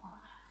armor.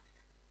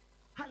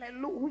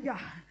 Hallelujah.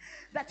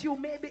 That you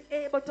may be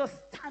able to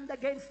stand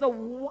against the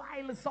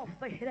wiles of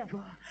the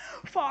devil.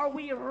 For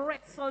we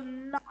wrestle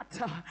not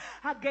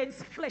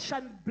against flesh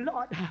and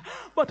blood,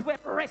 but we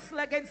wrestle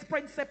against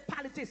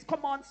principalities.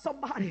 Come on,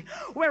 somebody.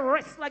 We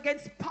wrestle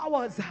against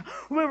powers.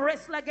 We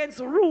wrestle against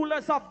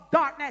rulers of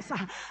darkness.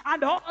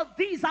 And all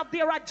these have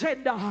their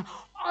agenda.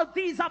 All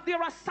these have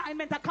their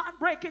assignment. I can't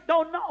break it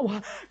down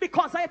now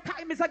because our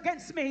time is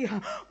against me.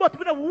 But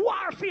the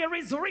warfare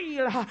is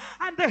real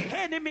and the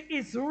enemy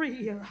is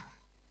real.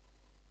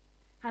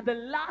 And the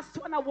last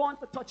one I want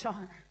to touch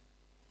on,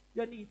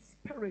 you need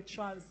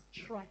spiritual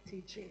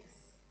strategies.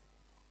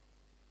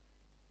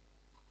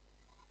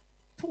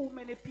 Too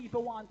many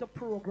people want to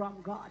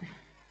program God.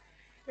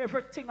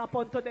 Everything up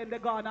unto them, they're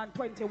gone on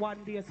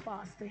 21 days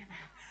fasting.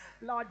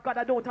 Lord God,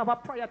 I don't have a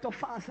prayer to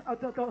fast.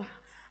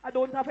 I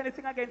don't have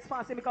anything against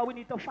fasting because we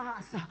need to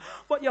fast.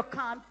 But you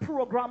can't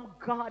program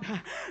God.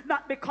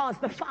 Not because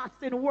the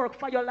fasting worked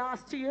for you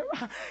last year.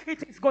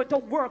 It is going to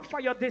work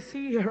for you this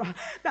year.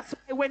 That's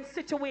why when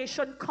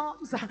situation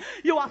comes,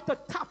 you have to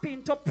tap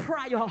into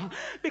prayer.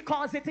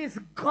 Because it is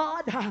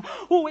God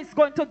who is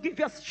going to give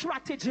you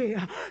strategy.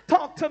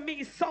 Talk to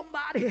me,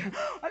 somebody.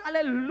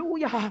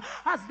 Hallelujah.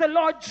 As the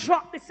Lord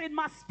dropped this in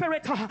my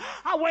spirit,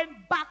 I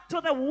went back to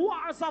the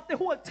wars of the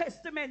Old Testament.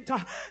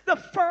 The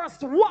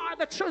first war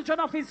the children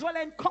of Israel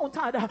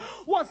encountered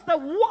was the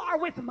war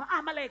with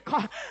Amalek.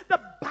 The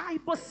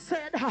Bible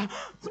said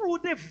through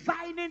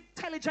divine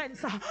intelligence,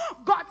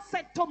 God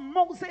said to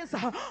Moses,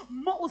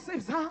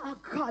 oh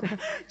God,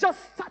 just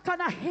sat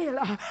on a hill,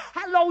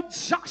 allow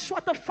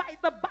Joshua to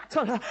fight the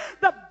battle.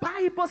 The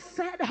Bible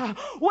said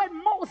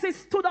when Moses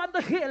stood on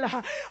the hill,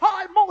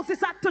 all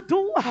Moses had to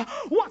do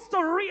was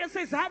to raise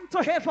his hand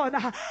to heaven,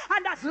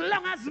 and as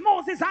long as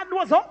Moses' hand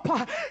was up,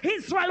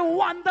 Israel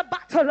won the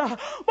battle.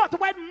 But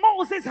when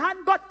Moses'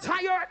 hand got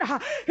tired,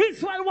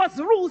 Israel was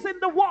losing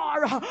the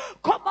war.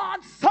 Come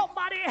on,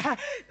 somebody.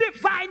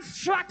 Divine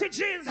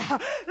strategies.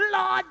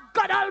 Lord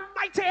God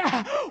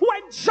Almighty,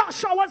 when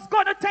Joshua was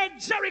going to take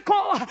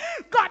Jericho,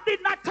 God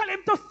did not tell him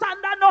to stand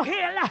on no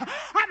hill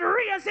and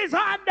raise his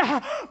hand.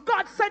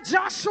 God said,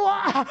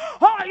 Joshua,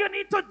 all you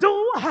need to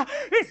do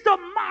is to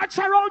march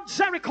around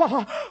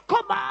Jericho.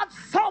 Come on,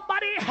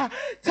 somebody.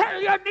 Tell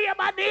your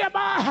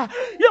neighbor,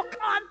 you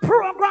can't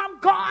program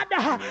God.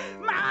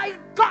 My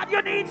God,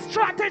 you need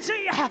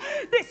strategy.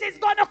 This is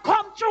going to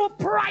come through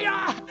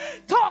prayer.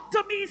 Talk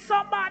to me,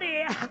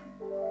 somebody.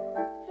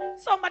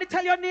 Somebody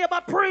tell your neighbor,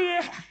 pray.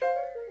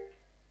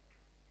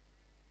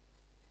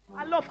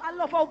 I love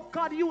how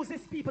God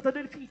uses people to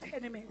defeat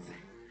enemies.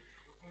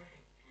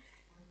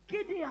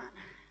 Gideon,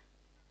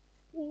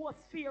 who was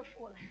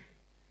fearful,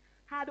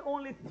 had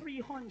only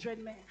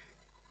 300 men.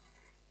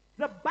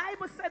 The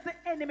Bible said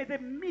the enemy, the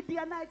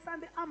Midianites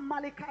and the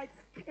Amalekites,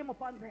 came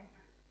upon them.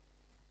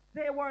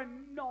 They were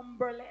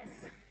numberless.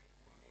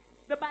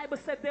 The Bible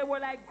said they were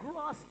like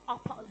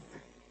grasshoppers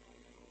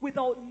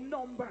without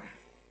number.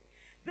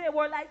 They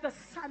were like the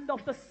sand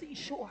of the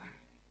seashore.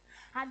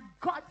 And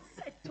God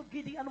said to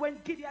Gideon, when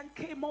Gideon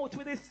came out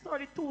with his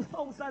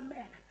 32,000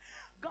 men,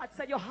 God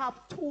said, you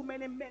have too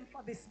many men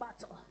for this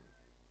battle.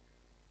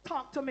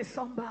 Talk to me,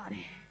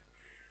 somebody.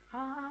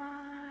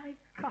 My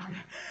God.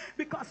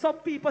 Because some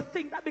people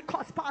think that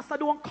because pastor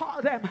don't call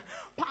them,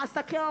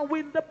 pastor can't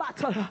win the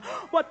battle.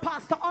 But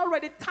pastor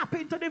already tap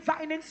into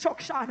divine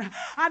instruction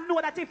and know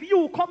that if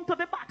you come to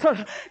the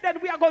battle, then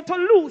we are going to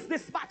lose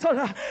this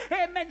battle.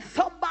 Amen,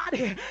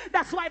 somebody.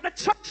 That's why the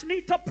church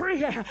need to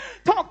pray.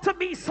 Talk to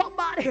me,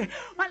 somebody.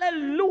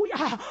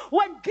 Hallelujah.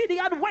 When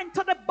Gideon went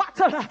to the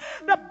battle,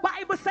 the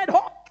Bible said,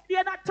 oh, he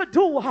had to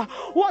do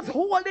was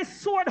hold his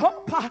sword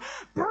up,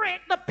 break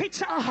the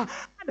pitcher,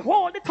 and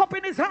hold it up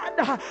in his hand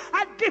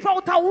and give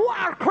out a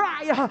war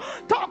cry.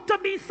 Talk to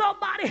me,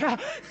 somebody.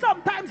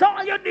 Sometimes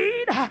all you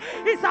need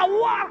is a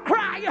war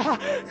cry.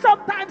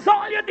 Sometimes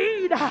all you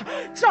need.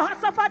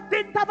 Jehoshaphat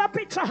didn't have a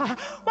pitcher,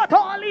 but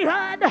all he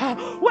had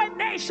when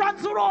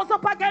nations rose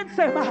up against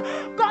him,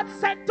 God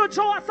said to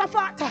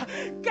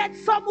Jehoshaphat, get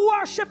some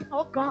worship.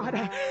 Oh God,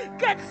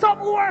 get some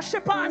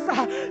worshipers.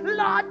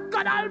 Lord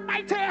God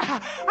Almighty,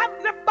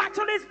 and the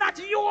battle is not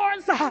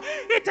yours,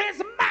 it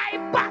is my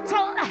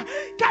battle.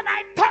 Can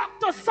I talk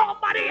to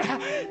somebody?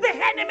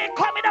 The enemy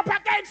coming up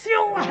against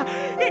you,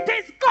 it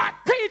is God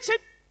teaching.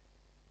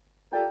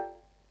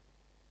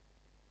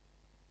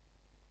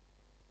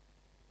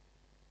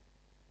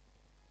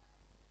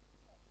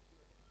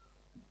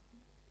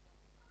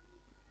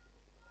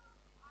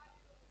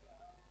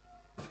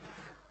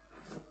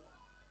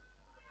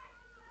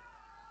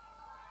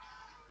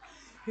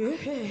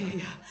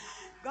 Hey.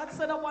 God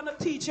said, I want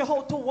to teach you how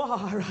to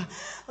war.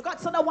 God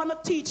said, I want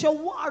to teach you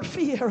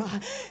warfare.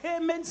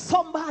 Amen,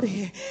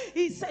 somebody.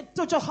 He said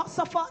to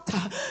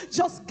Jehoshaphat,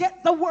 just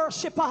get the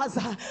worshipers.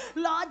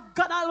 Lord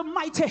God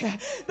Almighty,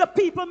 the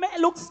people may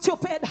look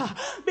stupid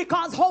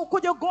because how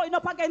could you going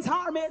up against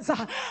armies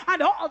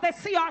and all they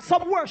see are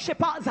some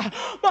worshipers?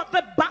 But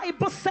the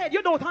Bible said,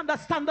 you don't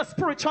understand the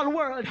spiritual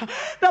world.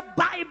 The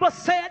Bible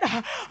said,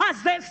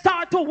 as they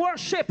start to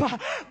worship,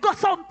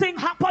 something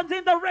happens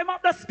in the realm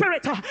of the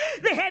spirit.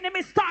 The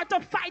enemy start to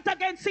fight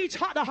against each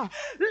other. Lord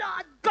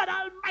God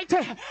Almighty,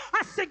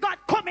 I see God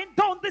coming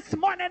down this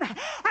morning.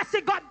 I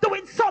see God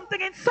doing something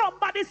in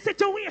somebody's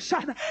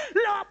situation. In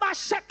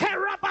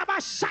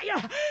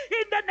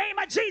the name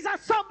of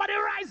Jesus, somebody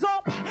rise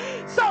up.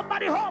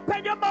 Somebody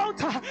open your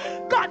mouth.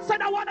 God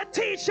said, I want to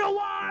teach you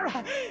war.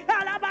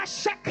 Let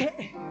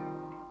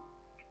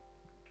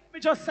me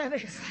just say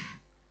this.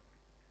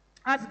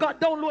 As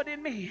God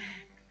downloaded me,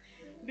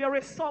 there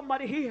is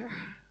somebody here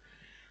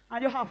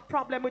and you have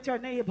problem with your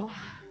neighbor,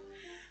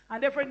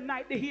 and every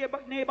night the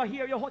neighbor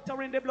hear you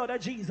uttering the blood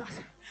of Jesus,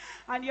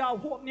 and you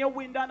open your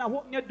window and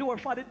open your door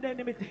for the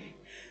enemy,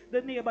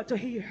 the neighbor to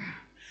hear.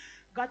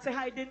 God said,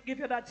 I didn't give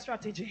you that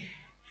strategy.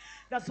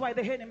 That's why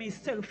the enemy is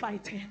still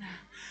fighting.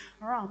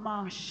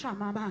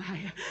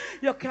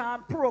 You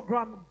can't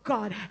program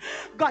God.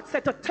 God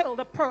said to tell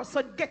the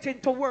person, get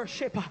into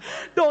worship.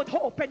 Don't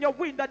open your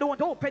window,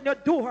 don't open your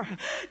door.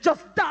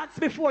 Just dance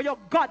before your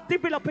God.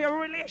 Develop a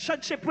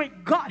relationship with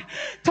God.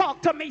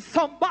 Talk to me,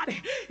 somebody.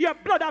 Your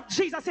blood of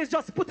Jesus is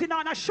just putting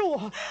on a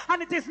show,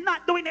 and it is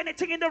not doing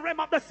anything in the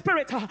realm of the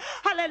spirit.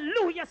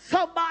 Hallelujah,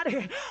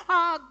 somebody.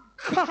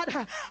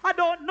 God, I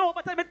don't know,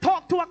 but let me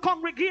talk to a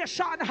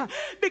congregation,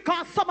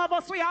 because some of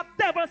us, we have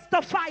devils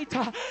to fight.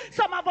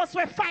 Some of us,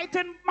 we're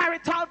fighting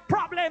marital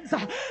problems.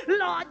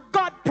 Lord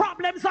God,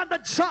 problems on the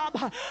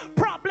job,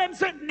 problems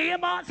with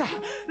neighbors.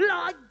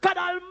 Lord God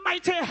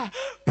Almighty,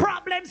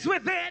 problems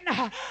within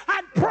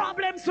and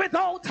problems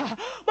without.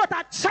 But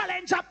I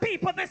challenge our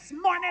people this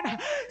morning.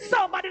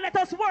 Somebody let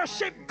us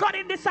worship God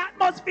in this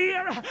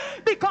atmosphere,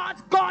 because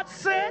God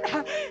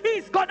said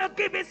He's going to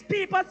give His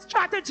people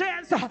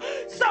strategies.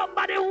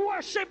 Somebody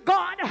worship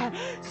God.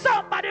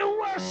 Somebody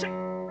worship.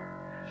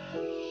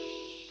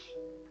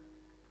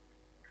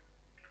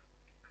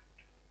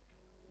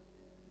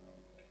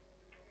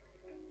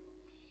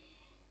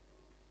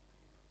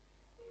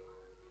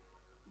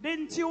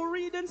 Didn't you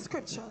read in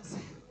scriptures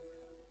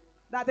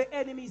that the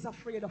enemy is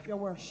afraid of your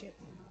worship?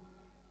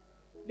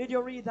 Did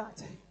you read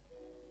that?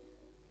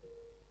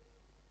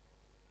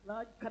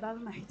 Lord God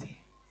Almighty,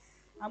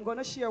 I'm going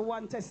to share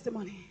one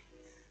testimony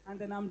and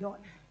then I'm done.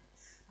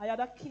 I had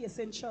a case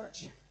in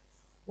church.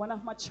 One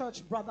of my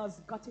church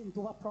brothers got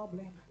into a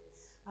problem,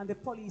 and the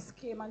police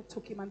came and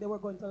took him, and they were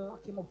going to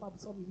lock him up.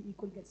 He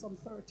could get some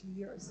 30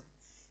 years.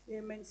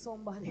 Amen,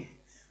 somebody.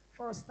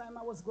 First time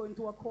I was going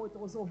to a court, I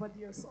was over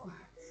there, so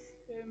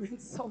amen,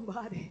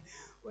 somebody.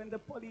 When the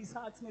police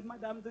asked me,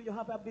 Madam, do you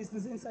have a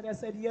business inside? I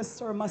said, yes,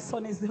 sir, my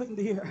son is in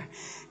there.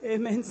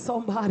 Amen,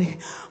 somebody.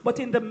 But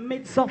in the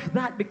midst of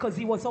that, because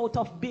he was out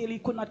of bail, he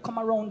could not come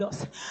around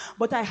us.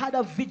 But I had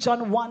a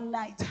vision one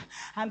night,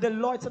 and the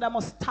Lord said I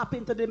must tap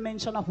into the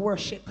dimension of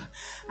worship.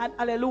 And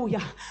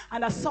hallelujah.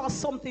 And I saw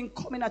something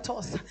coming at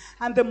us.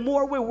 And the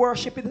more we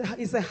worship,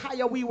 is the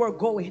higher we were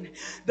going.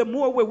 The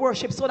more we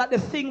worship, so that the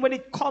thing, when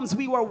it comes,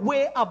 we were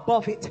way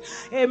above it.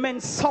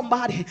 Amen,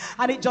 somebody.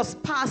 And it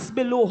just passed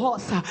below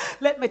us.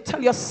 let me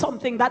tell you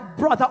something. That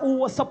brother who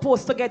was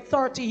supposed to get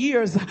 30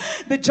 years,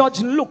 the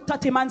judge looked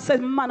at him and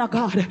said, man of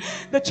God.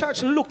 The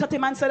church looked at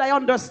him and said, I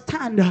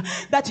understand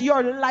that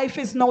your life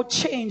is no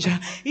change.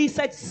 He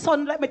said,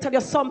 son, let me tell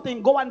you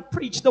something. Go and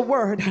preach the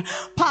word.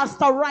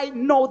 Pastor, right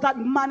now, that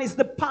man is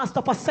the pastor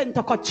of a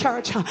Center Court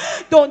church.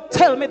 Don't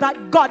tell me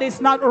that God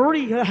is not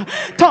real.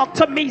 Talk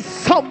to me,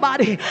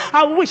 somebody.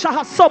 I wish I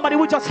had somebody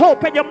who just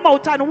open your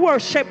mouth and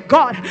worship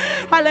God.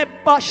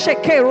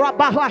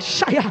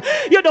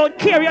 You don't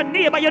care your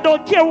neighbor, you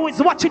don't care who is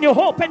watching you.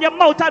 Open your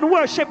mouth and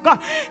worship God.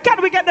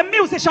 Can we get the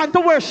musician to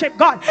worship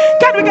God?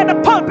 Can we get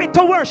the pulpit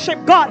to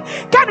worship God?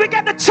 Can we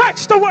get the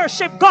church to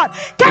worship God?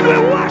 Can we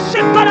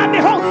worship God on the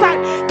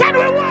outside? Can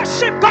we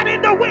worship God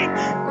in the wing?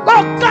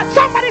 Oh God,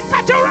 somebody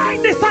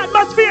saturate this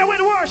atmosphere with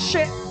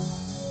worship.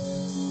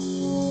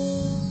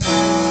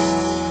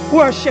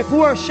 Worship,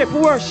 worship,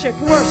 worship,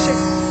 worship,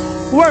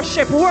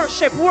 worship,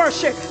 worship,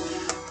 worship.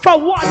 For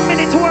 1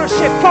 minute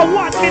worship, for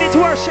 1 minute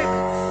worship.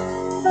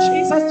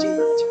 Jesus,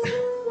 Jesus.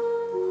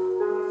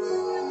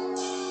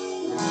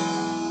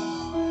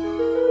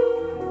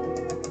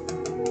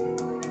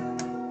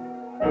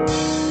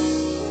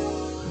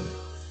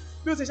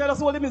 Musician,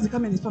 just hold the music a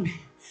minute for me.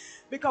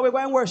 Because we're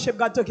going to worship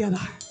God together.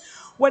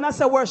 When I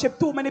say worship,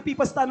 too many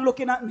people stand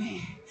looking at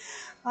me.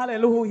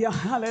 Hallelujah,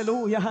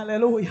 hallelujah,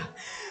 hallelujah,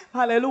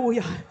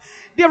 hallelujah.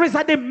 There is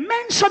a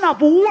dimension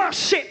of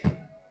worship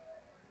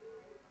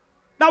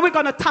that we're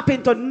going to tap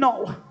into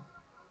now.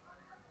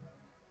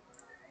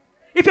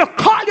 If you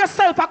call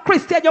yourself a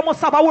Christian, you must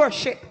have a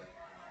worship.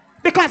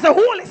 Because the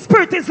Holy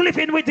Spirit is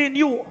living within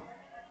you.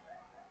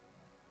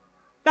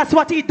 That's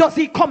what he does.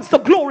 He comes to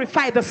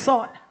glorify the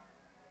Son.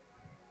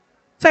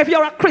 So if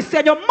you're a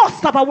Christian, you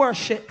must have a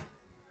worship.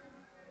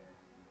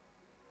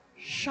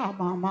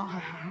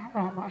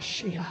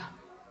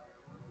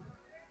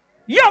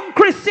 Young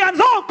Christians,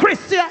 all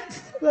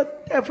Christians, the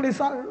devil is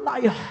a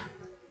liar.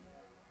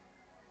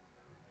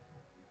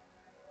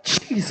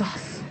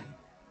 Jesus.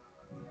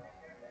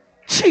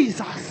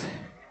 Jesus.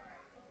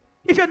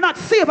 If you're not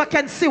saved, I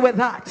can see with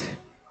that.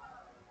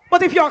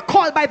 But if you're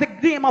called by the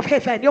name of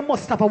heaven, you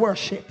must have a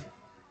worship.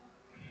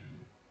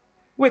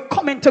 We're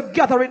coming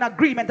together in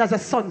agreement as the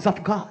sons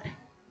of God.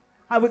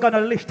 And we're going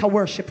to lift a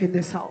worship in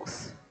this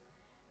house.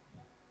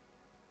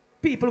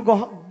 People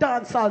go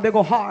dance all, they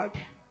go hard.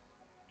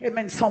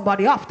 Amen,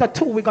 somebody. After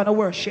 2, we're going to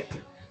worship.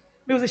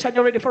 Musician,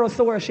 you ready for us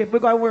to worship? We're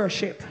going to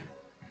worship.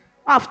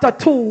 After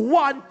 2,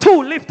 1,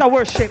 2, lift a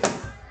worship.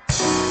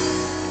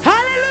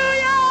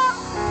 Hallelujah!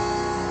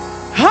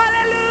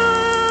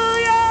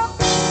 Hallelujah!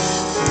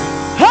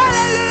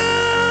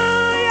 Hallelujah!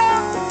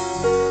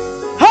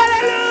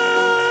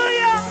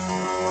 Hallelujah!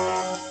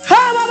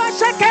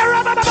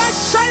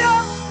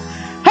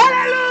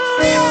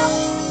 Hallelujah!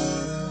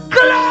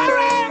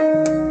 Glory!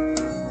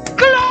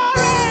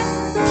 Glory!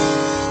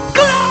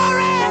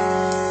 Glory!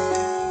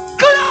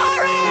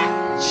 Glory!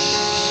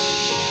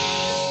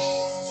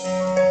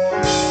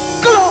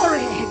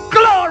 Glory!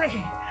 Glory!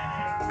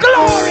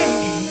 Glory!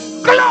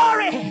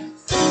 Glory!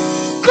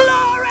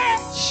 Glory!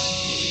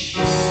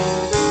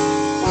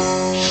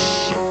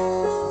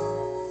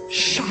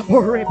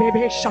 Shabore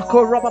baby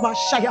shako robaba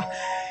shaya.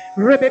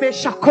 Rebebe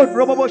shakon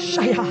robobo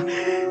shaya.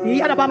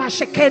 Yadababa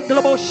sheken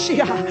lobo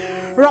shaya.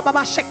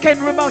 Robaba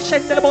sheken robo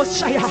shen lobo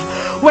shaya.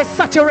 We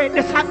saturate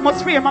this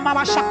atmosphere.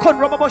 Mama shakon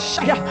robobo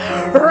shaya.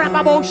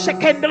 Rababo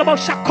sheken lobo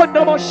shakon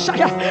lobo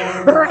shaya.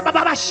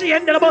 Rababa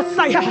shien lobo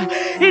shaya.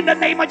 In the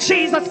name of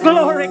Jesus,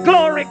 glory,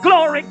 glory,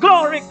 glory,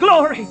 glory,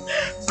 glory,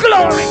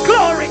 glory,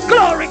 glory,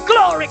 glory,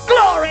 glory,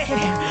 glory,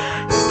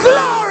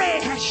 glory.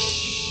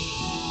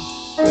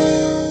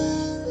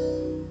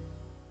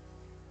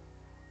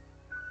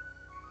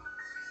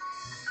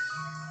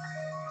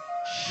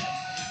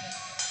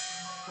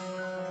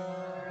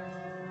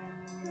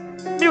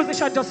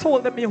 Musician, just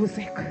hold the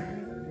music.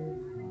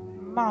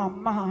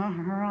 Mama,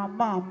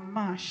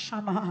 Rama,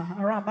 Shama,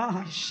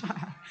 Rama,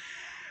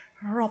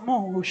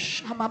 Ramo,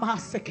 Shama,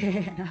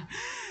 Seke.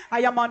 I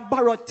am on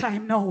borrowed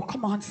time now.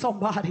 Come on,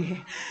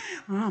 somebody.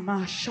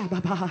 Rama,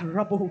 Shababa,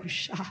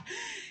 Rabusha.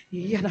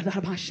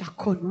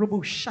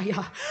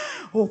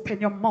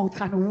 Open your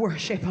mouth and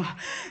worship.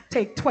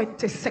 Take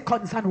 20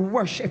 seconds and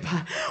worship.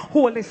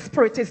 Holy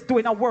Spirit is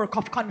doing a work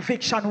of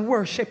conviction.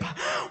 Worship.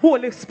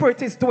 Holy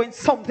Spirit is doing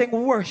something.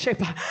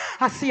 Worship.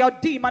 I see a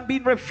demon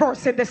being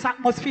reversed in this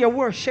atmosphere.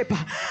 Worship.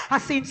 I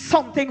see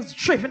something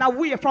driven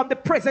away from the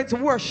presence.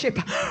 Worship.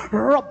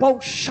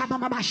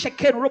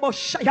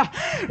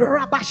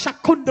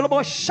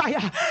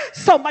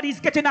 Somebody's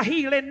getting a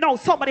healing now.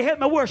 Somebody help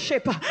me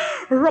worship.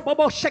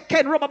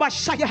 I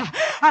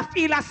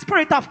feel a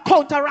spirit of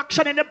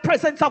counteraction in the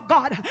presence of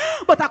God,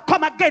 but I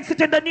come against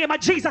it in the name of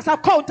Jesus. I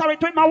counter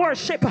it with my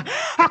worship.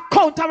 I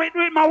counter it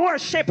with my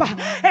worship.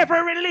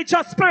 Every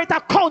religious spirit, I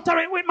counter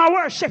it with my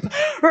worship. In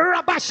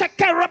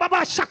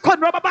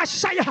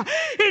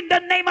the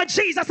name of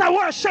Jesus, I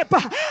worship.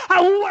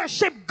 I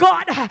worship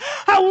God.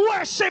 I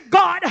worship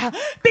God.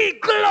 Be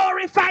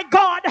glorified,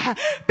 God.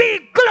 Be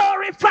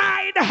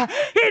glorified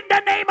in the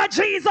name of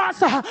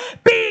Jesus.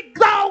 Be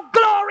thou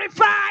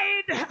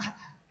glorified.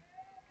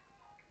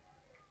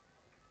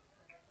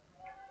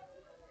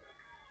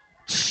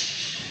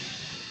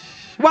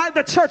 while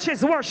the church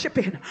is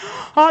worshiping.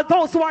 All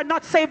those who are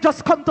not saved,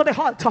 just come to the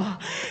altar.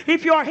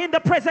 If you are in the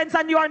presence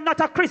and you are not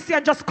a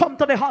Christian, just come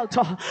to the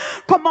altar.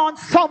 Come on,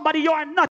 somebody, you are not